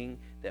 O king,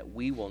 that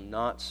we will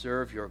not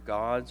serve your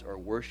gods or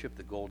worship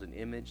the golden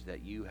image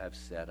that you have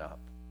set up.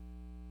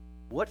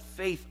 What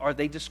faith are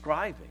they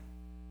describing?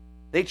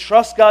 They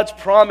trust God's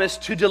promise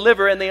to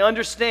deliver, and they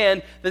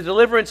understand the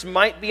deliverance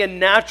might be a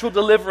natural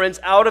deliverance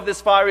out of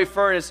this fiery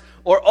furnace,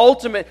 or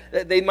ultimate,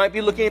 they might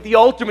be looking at the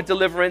ultimate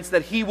deliverance,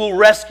 that He will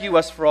rescue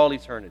us for all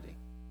eternity.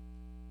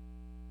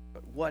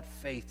 But what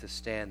faith to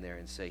stand there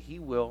and say, He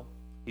will,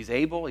 He's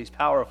able, He's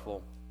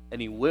powerful,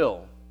 and He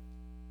will.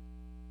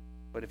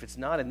 But if it's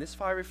not in this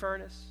fiery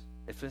furnace,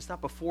 if it's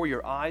not before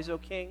your eyes, O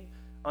King,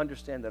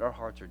 understand that our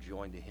hearts are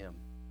joined to Him,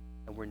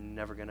 and we're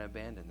never going to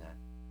abandon that.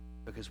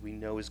 Because we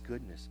know His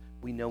goodness.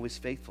 We know His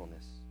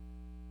faithfulness.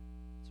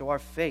 So our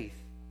faith,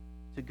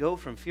 to go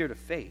from fear to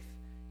faith,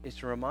 is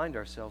to remind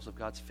ourselves of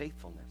God's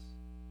faithfulness.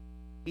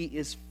 He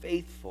is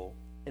faithful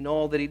in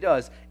all that He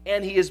does,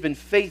 and He has been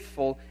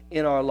faithful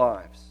in our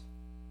lives.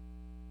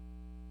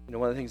 You know,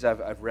 one of the things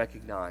I've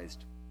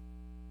recognized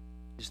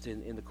just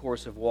in the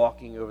course of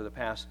walking over the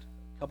past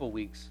couple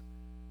weeks,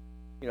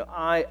 you know,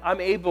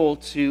 I'm able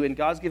to, and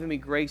God's given me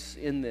grace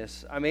in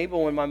this, I'm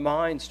able, when my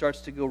mind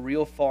starts to go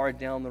real far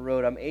down the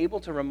road, I'm able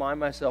to remind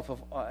myself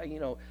of, I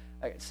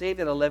got saved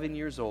at 11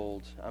 years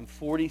old. I'm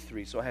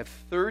 43, so I have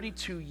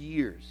 32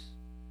 years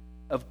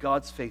of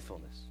God's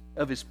faithfulness,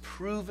 of His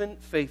proven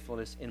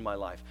faithfulness in my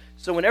life.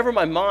 So whenever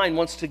my mind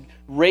wants to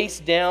race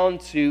down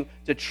to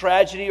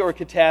tragedy or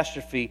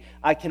catastrophe,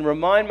 I can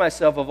remind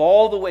myself of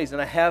all the ways,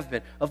 and I have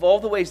been, of all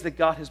the ways that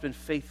God has been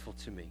faithful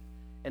to me,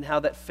 and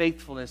how that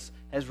faithfulness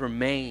has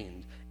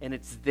remained, and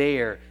it's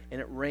there, and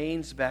it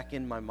reigns back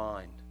in my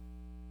mind.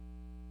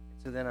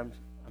 So then I'm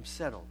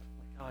settled.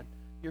 God,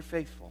 You're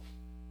faithful.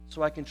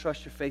 So I can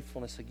trust Your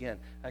faithfulness again.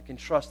 I can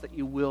trust that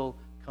You will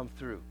come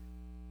through.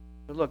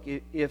 But look,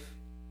 if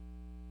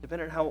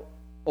depending on how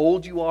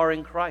old you are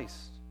in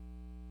Christ,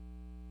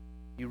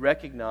 you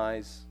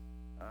recognize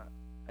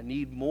I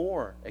need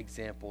more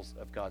examples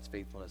of God's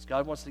faithfulness.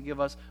 God wants to give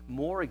us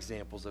more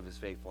examples of His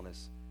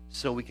faithfulness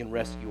so we can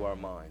rescue our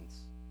minds.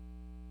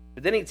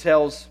 But then He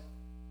tells,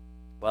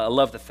 well, I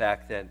love the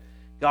fact that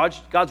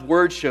God's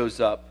word shows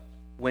up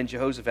when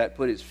Jehoshaphat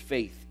put his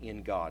faith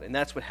in God. And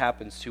that's what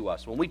happens to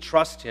us. When we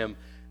trust Him,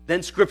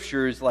 then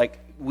Scriptures,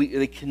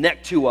 they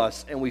connect to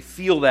us, and we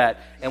feel that,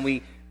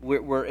 and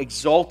we're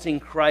exalting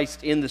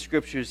Christ in the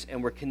Scriptures,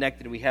 and we're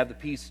connected, and we have the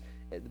peace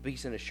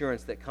and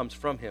assurance that comes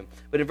from Him.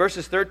 But in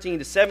verses 13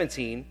 to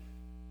 17,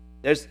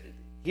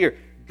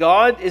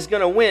 God is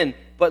going to win,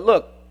 but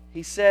look,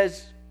 He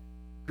says,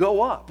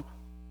 go up.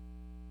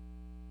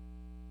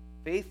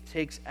 Faith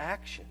takes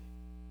action.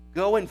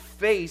 Go and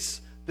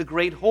face the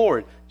great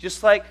horde,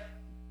 just like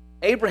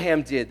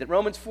Abraham did, that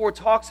Romans 4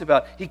 talks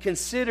about. He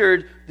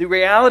considered the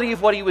reality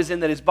of what he was in,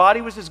 that his body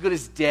was as good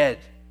as dead,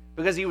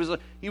 because he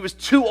was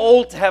too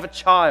old to have a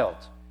child.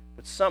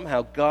 But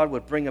somehow God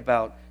would bring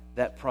about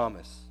that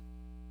promise.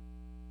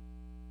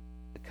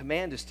 The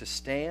command is to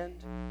stand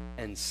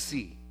and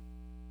see.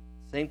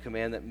 Same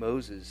command that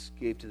Moses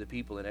gave to the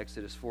people in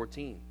Exodus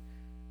 14.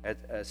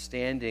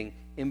 Standing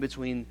in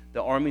between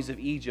the armies of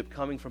Egypt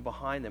coming from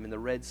behind them in the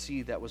Red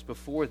Sea that was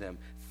before them.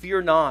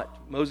 Fear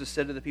not, Moses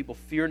said to the people,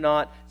 fear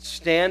not,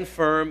 stand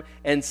firm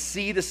and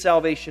see the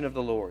salvation of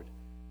the Lord,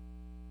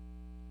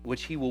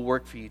 which He will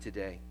work for you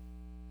today.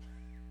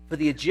 For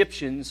the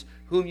Egyptians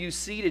whom you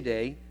see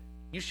today,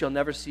 you shall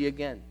never see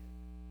again.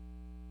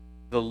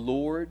 The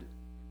Lord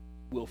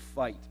will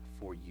fight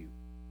for you,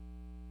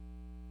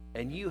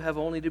 and you have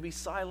only to be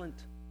silent.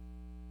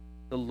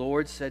 The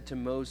Lord said to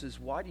Moses,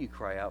 why do you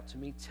cry out to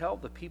me? Tell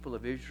the people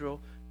of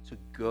Israel to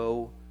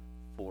go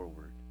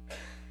forward.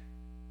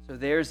 So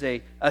there's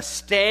a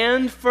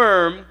stand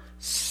firm,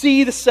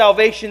 see the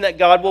salvation that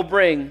God will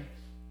bring.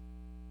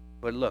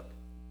 But look,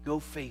 go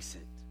face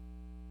it.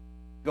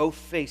 Go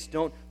face.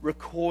 Don't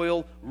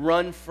recoil,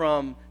 run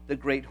from the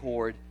great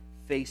horde.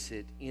 Face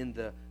it in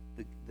the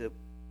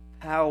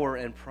power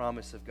and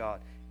promise of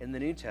God. In the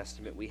New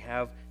Testament, we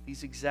have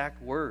these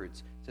exact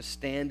words to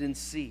stand and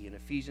see in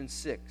Ephesians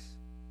 6.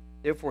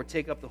 Therefore,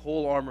 take up the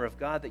whole armor of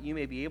God, that you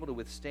may be able to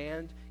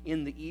withstand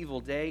in the evil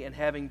day, and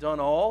having done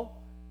all,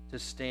 to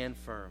stand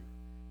firm.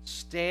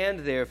 Stand,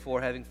 therefore,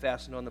 having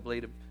fastened on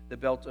the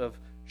belt of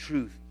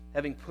truth,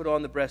 having put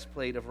on the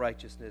breastplate of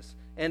righteousness,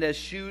 and as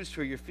shoes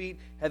for your feet,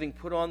 having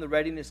put on the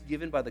readiness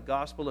given by the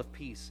gospel of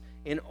peace.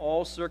 In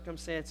all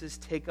circumstances,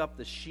 take up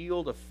the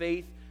shield of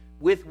faith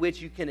with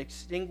which you can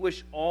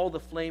extinguish all the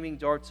flaming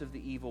darts of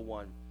the evil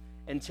one.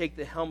 And take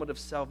the helmet of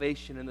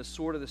salvation and the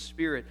sword of the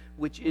Spirit,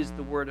 which is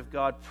the word of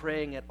God,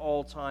 praying at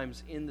all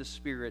times in the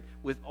Spirit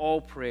with all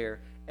prayer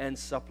and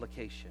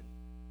supplication.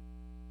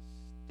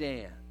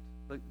 Stand.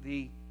 Look,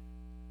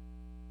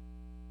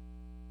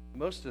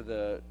 most of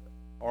the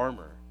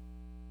armor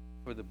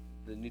for the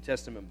New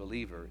Testament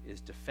believer is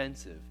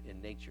defensive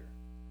in nature.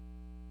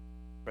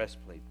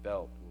 Breastplate,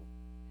 belt,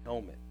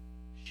 helmet,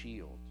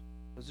 shield.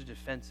 Those are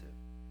defensive.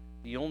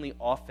 The only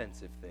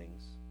offensive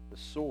things, the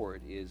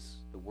sword, is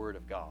the word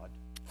of God.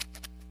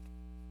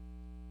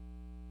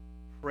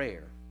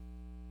 Prayer.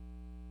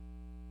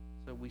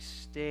 So we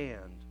stand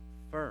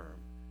firm.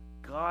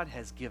 God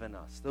has given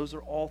us. Those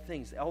are all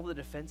things. All the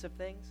defensive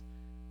things,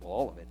 well,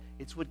 all of it.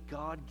 It's what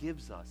God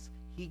gives us.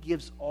 He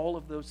gives all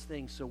of those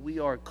things. So we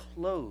are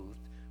clothed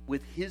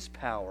with His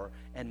power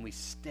and we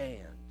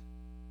stand.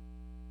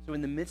 So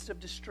in the midst of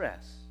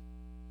distress,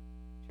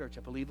 church,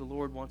 I believe the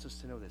Lord wants us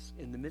to know this.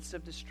 In the midst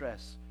of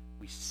distress,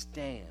 we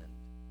stand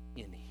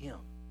in Him.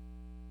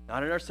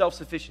 Not in our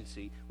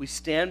self-sufficiency. We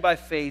stand by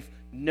faith,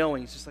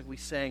 knowing, it's just like we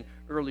sang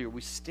earlier,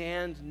 we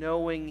stand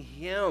knowing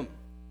Him.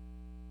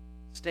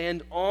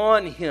 Stand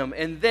on Him.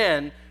 And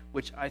then,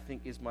 which I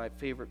think is my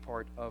favorite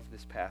part of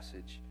this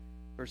passage,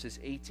 verses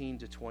 18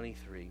 to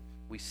 23,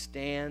 we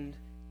stand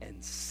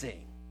and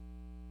sing.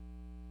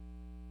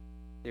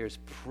 There's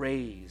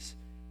praise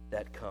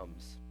that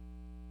comes.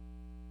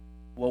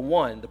 Well,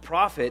 one, the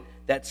prophet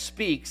that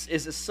speaks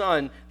is a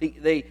son.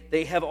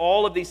 They have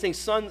all of these things,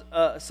 sons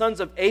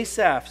of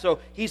Asaph. So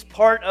he's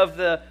part of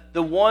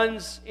the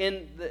ones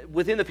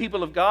within the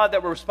people of God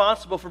that were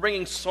responsible for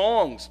bringing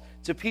songs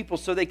to people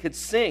so they could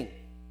sing.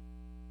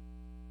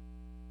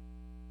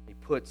 He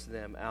puts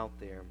them out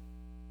there.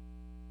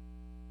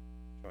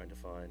 Trying to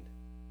find.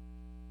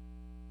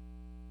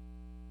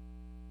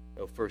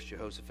 First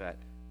Jehoshaphat,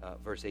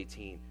 verse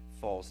 18,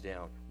 falls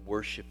down,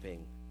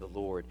 worshiping the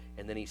Lord.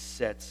 And then he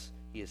says,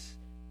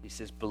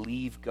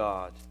 believe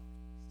God.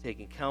 He's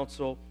taking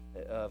counsel.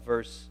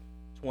 Verse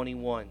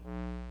 21.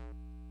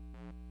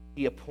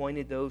 He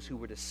appointed those who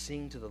were to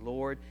sing to the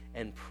Lord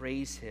and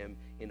praise Him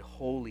in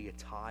holy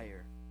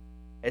attire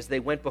as they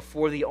went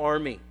before the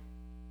army.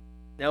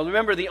 Now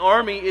remember, the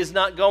army is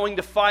not going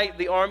to fight.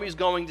 The army is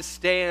going to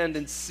stand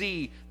and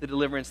see the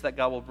deliverance that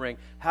God will bring.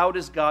 How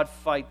does God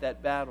fight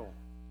that battle?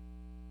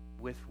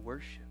 With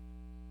worship.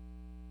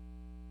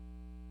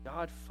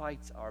 God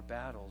fights our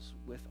battles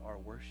with our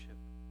worship.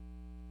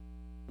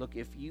 Look,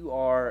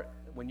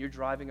 when you're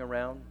driving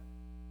around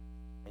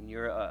and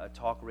you're a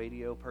talk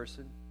radio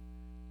person,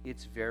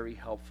 it's very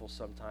helpful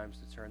sometimes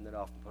to turn that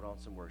off and put on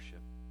some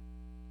worship.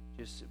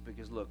 Just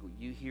because, look,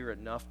 you hear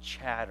enough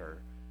chatter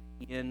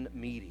in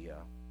media,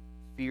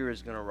 fear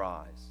is going to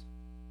rise.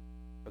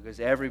 Because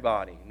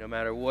everybody, no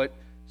matter what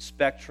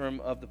spectrum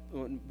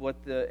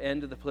what the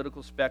end of the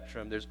political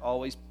spectrum, there's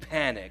always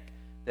panic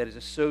that is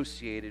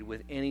associated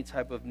with any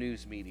type of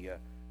news media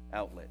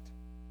outlet.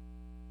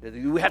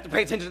 We have to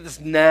pay attention to this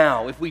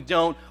now. If we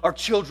don't, our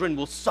children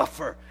will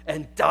suffer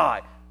and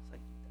die. It's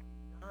like,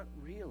 not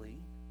really.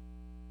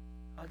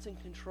 God's in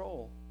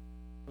control.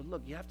 But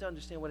look, you have to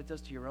understand what it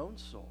does to your own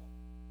soul.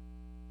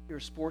 You're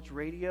a sports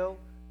radio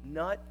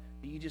nut,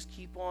 that you just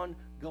keep on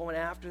going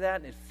after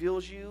that, and it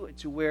fills you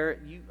to where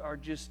you are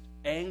just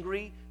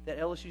angry that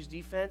LSU's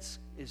defense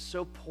is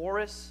so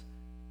porous.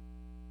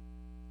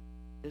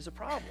 There's a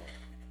problem.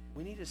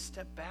 We need to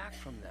step back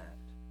from that.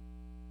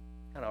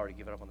 Kind of already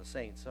given up on the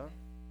Saints, huh?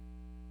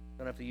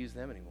 Don't have to use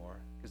them anymore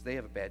because they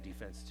have a bad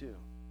defense too.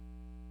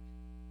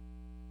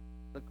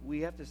 Look,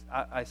 we have to.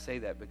 I say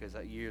that because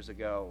years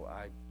ago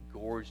I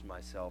gorged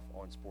myself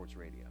on sports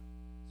radio,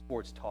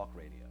 sports talk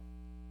radio,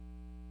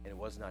 and it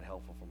was not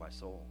helpful for my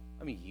soul.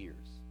 I mean,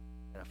 years.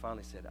 And I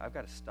finally said, I've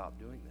got to stop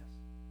doing this.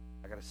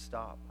 I got to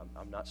stop.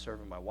 I'm not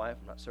serving my wife.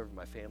 I'm not serving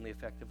my family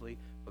effectively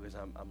because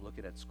I'm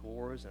looking at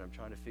scores and I'm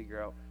trying to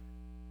figure out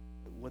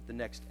what the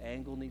next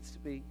angle needs to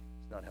be.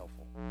 It's not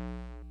helpful.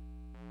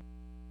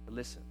 But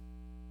listen,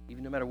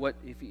 even no matter what,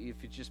 if you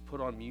just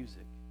put on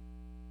music,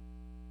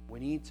 we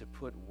need to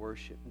put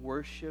worship.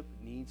 Worship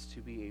needs to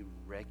be a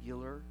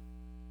regular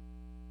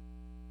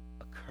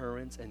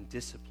occurrence and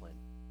discipline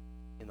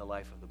in the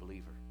life of the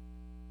believer.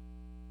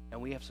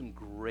 And we have some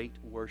great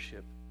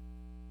worship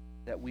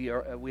that we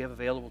have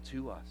available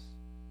to us.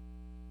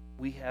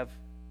 We have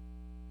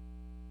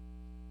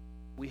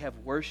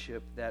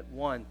worship that,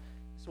 one,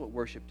 this is what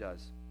worship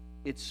does.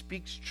 It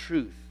speaks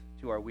truth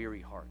to our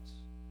weary hearts.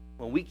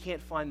 When we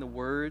can't find the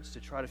words to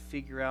try to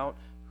figure out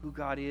who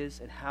God is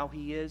and how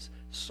He is,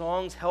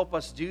 songs help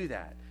us do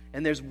that.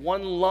 And there's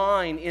one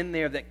line in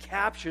there that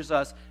captures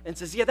us and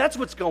says, yeah, that's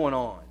what's going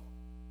on.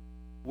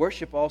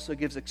 Worship also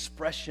gives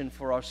expression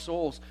for our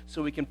souls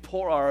so we can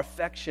pour our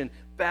affection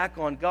back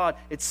on God.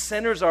 It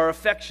centers our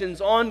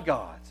affections on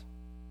God.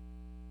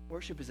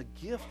 Worship is a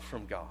gift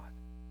from God.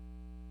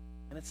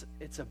 And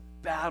it's a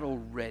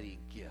battle-ready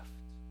gift.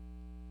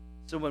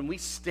 So when we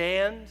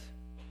stand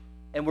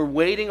and we're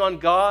waiting on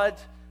God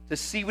to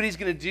see what he's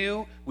going to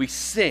do, we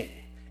sing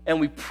and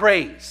we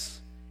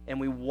praise and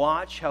we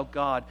watch how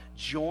God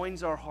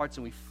joins our hearts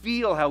and we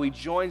feel how he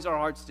joins our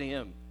hearts to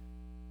him.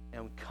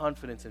 And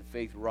confidence and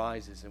faith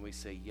rises and we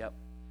say, yep.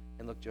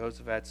 And look,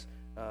 Jehoshaphat's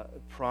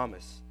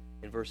promise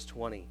in verse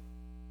 20.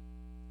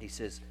 He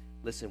says,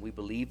 listen, we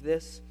believe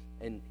this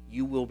and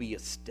you will be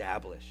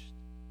established.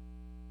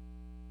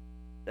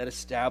 That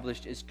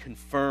established is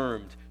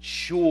confirmed,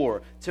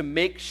 sure, to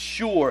make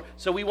sure.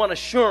 So we want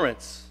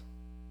assurance.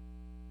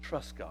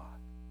 Trust God.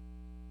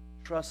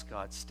 Trust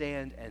God.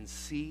 Stand and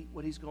see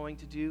what he's going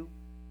to do.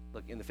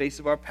 Look, in the face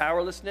of our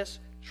powerlessness,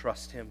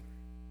 trust him.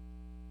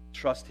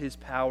 Trust his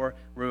power.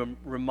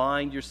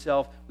 Remind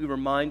yourself. We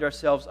remind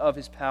ourselves of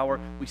his power.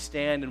 We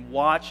stand and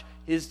watch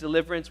his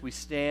deliverance. We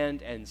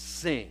stand and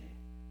sing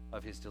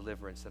of his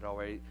deliverance that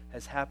already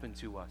has happened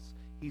to us.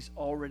 He's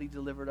already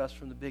delivered us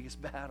from the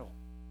biggest battle.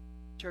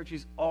 Church,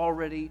 he's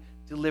already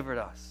delivered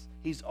us.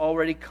 He's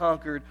already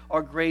conquered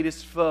our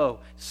greatest foe,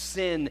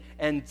 sin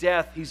and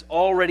death. He's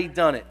already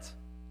done it.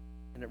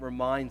 And it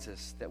reminds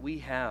us that we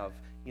have,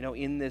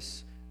 in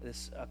this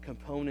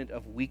component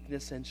of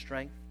weakness and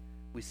strength,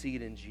 we see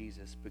it in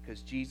Jesus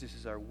because Jesus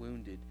is our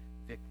wounded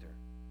victor.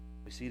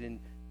 We see it in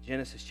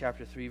Genesis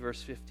chapter 3,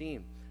 verse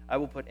 15. I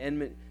will put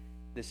enmity,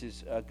 this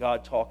is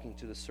God talking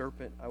to the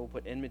serpent, I will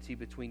put enmity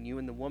between you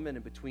and the woman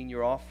and between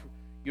your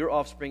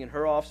offspring and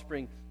her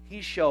offspring.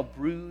 He shall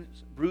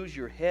bruise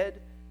your head,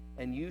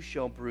 and you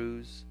shall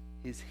bruise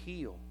his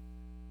heel.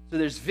 So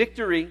there's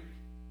victory.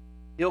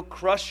 He'll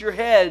crush your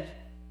head.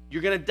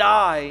 You're going to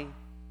die,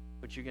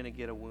 but you're going to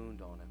get a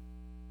wound on him.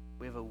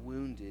 We have a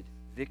wounded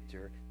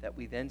victor that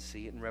we then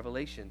see in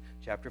Revelation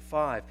chapter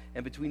 5.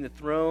 And between the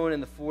throne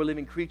and the four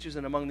living creatures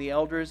and among the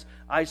elders,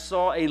 I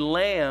saw a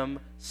lamb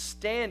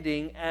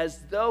standing as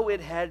though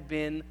it had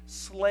been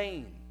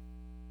slain.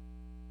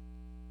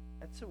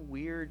 That's a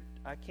weird,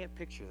 I can't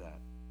picture that.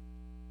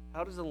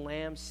 How does a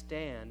lamb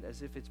stand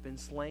as if it's been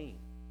slain?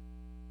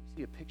 You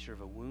see a picture of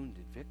a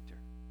wounded victor.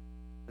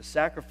 The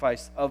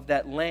sacrifice of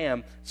that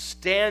lamb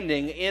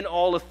standing in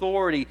all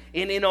authority,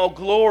 in all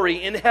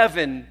glory, in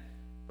heaven.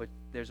 But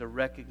there's a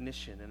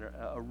recognition and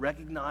a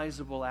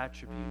recognizable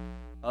attribute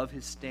of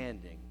his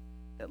standing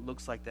that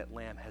looks like that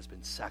lamb has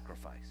been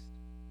sacrificed.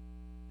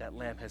 That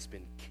lamb has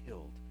been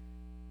killed.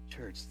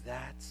 Church,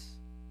 that's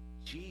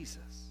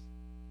Jesus.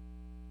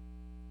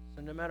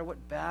 So no matter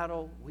what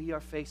battle we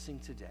are facing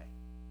today,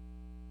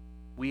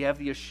 we have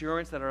the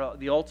assurance that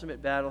the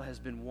ultimate battle has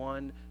been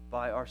won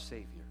by our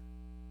Savior.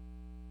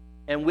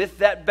 And with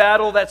that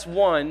battle that's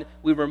won,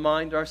 we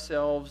remind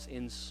ourselves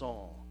in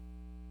song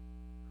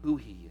who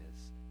he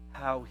is,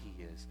 how he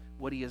is,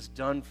 what he has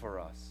done for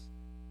us.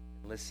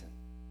 And listen,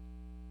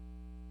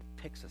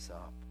 it picks us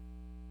up.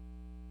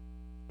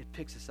 It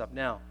picks us up.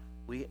 Now,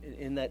 we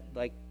in that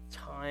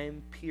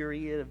time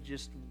period of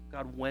just,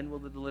 God, when will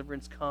the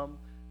deliverance come?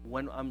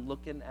 When I'm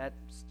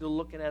still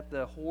looking at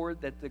the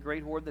horde, the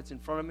great horde that's in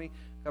front of me,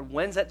 God,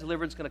 when's that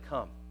deliverance going to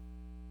come?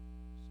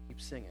 Just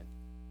keep singing.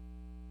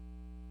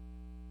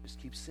 Just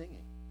keep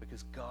singing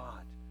because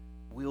God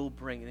will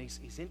bring. And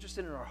he's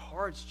interested in our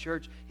hearts,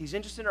 church. He's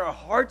interested in our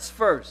hearts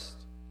first.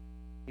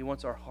 He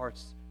wants our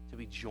hearts to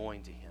be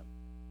joined to him.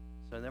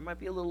 So there might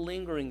be a little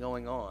lingering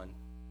going on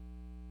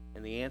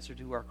in the answer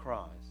to our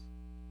cries,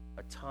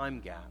 a time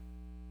gap.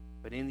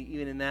 But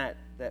even in that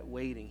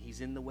waiting,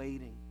 he's in the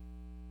waiting.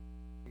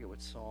 I forget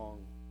what song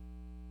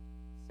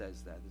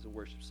says that. There's a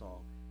worship song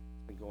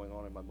that's been going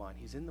on in my mind.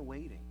 He's in the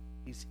waiting.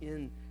 He's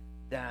in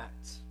that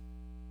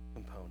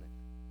component.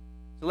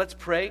 So let's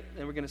pray,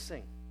 and we're going to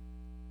sing.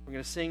 We're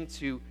going to sing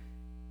to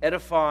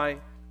edify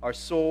our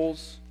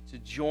souls, to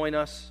join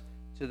us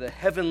to the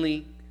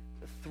heavenly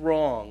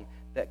throng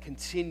that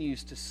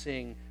continues to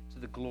sing to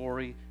the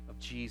glory of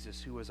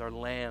Jesus, who is our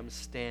Lamb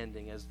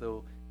standing as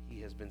though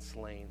he has been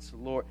slain. So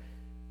Lord,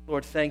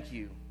 thank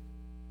you.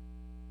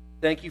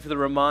 Thank you for the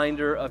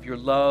reminder of your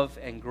love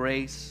and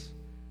grace.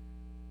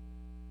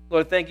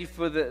 Lord, thank you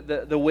for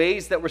the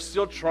ways that we're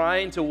still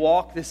trying to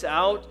walk this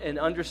out and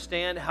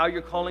understand how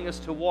you're calling us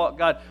to walk.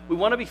 God, we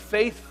want to be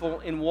faithful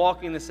in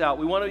walking this out.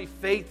 We want to be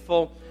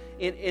faithful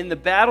in the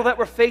battle that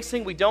we're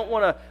facing. We don't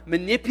want to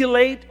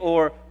manipulate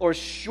or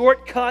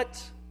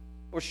shortcut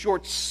or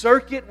short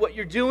circuit what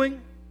you're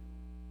doing.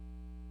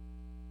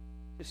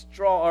 Just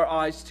draw our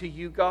eyes to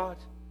you, God.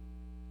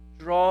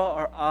 Draw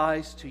our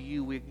eyes to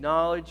you. We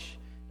acknowledge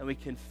and we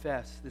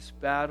confess this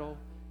battle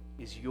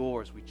is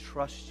yours. We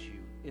trust you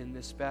in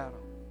this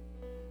battle.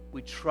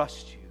 We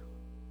trust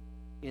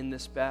you in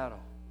this battle.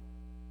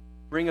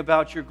 Bring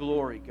about your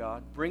glory,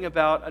 God. Bring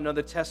about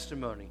another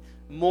testimony,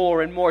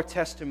 more and more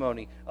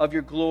testimony of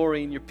your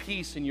glory and your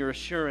peace and your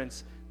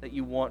assurance that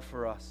you want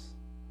for us.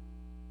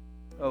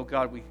 Oh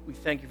God, we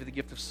thank you for the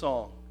gift of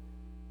song.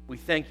 We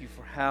thank you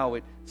for how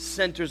it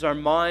centers our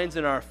minds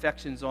and our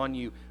affections on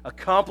you.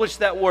 Accomplish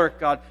that work,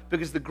 God,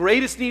 because the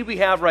greatest need we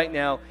have right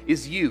now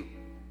is you.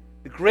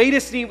 The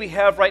greatest need we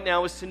have right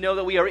now is to know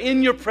that we are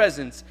in your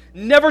presence,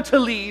 never to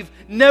leave,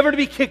 never to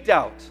be kicked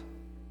out,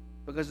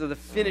 because of the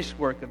finished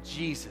work of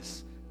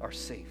Jesus, our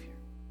Savior.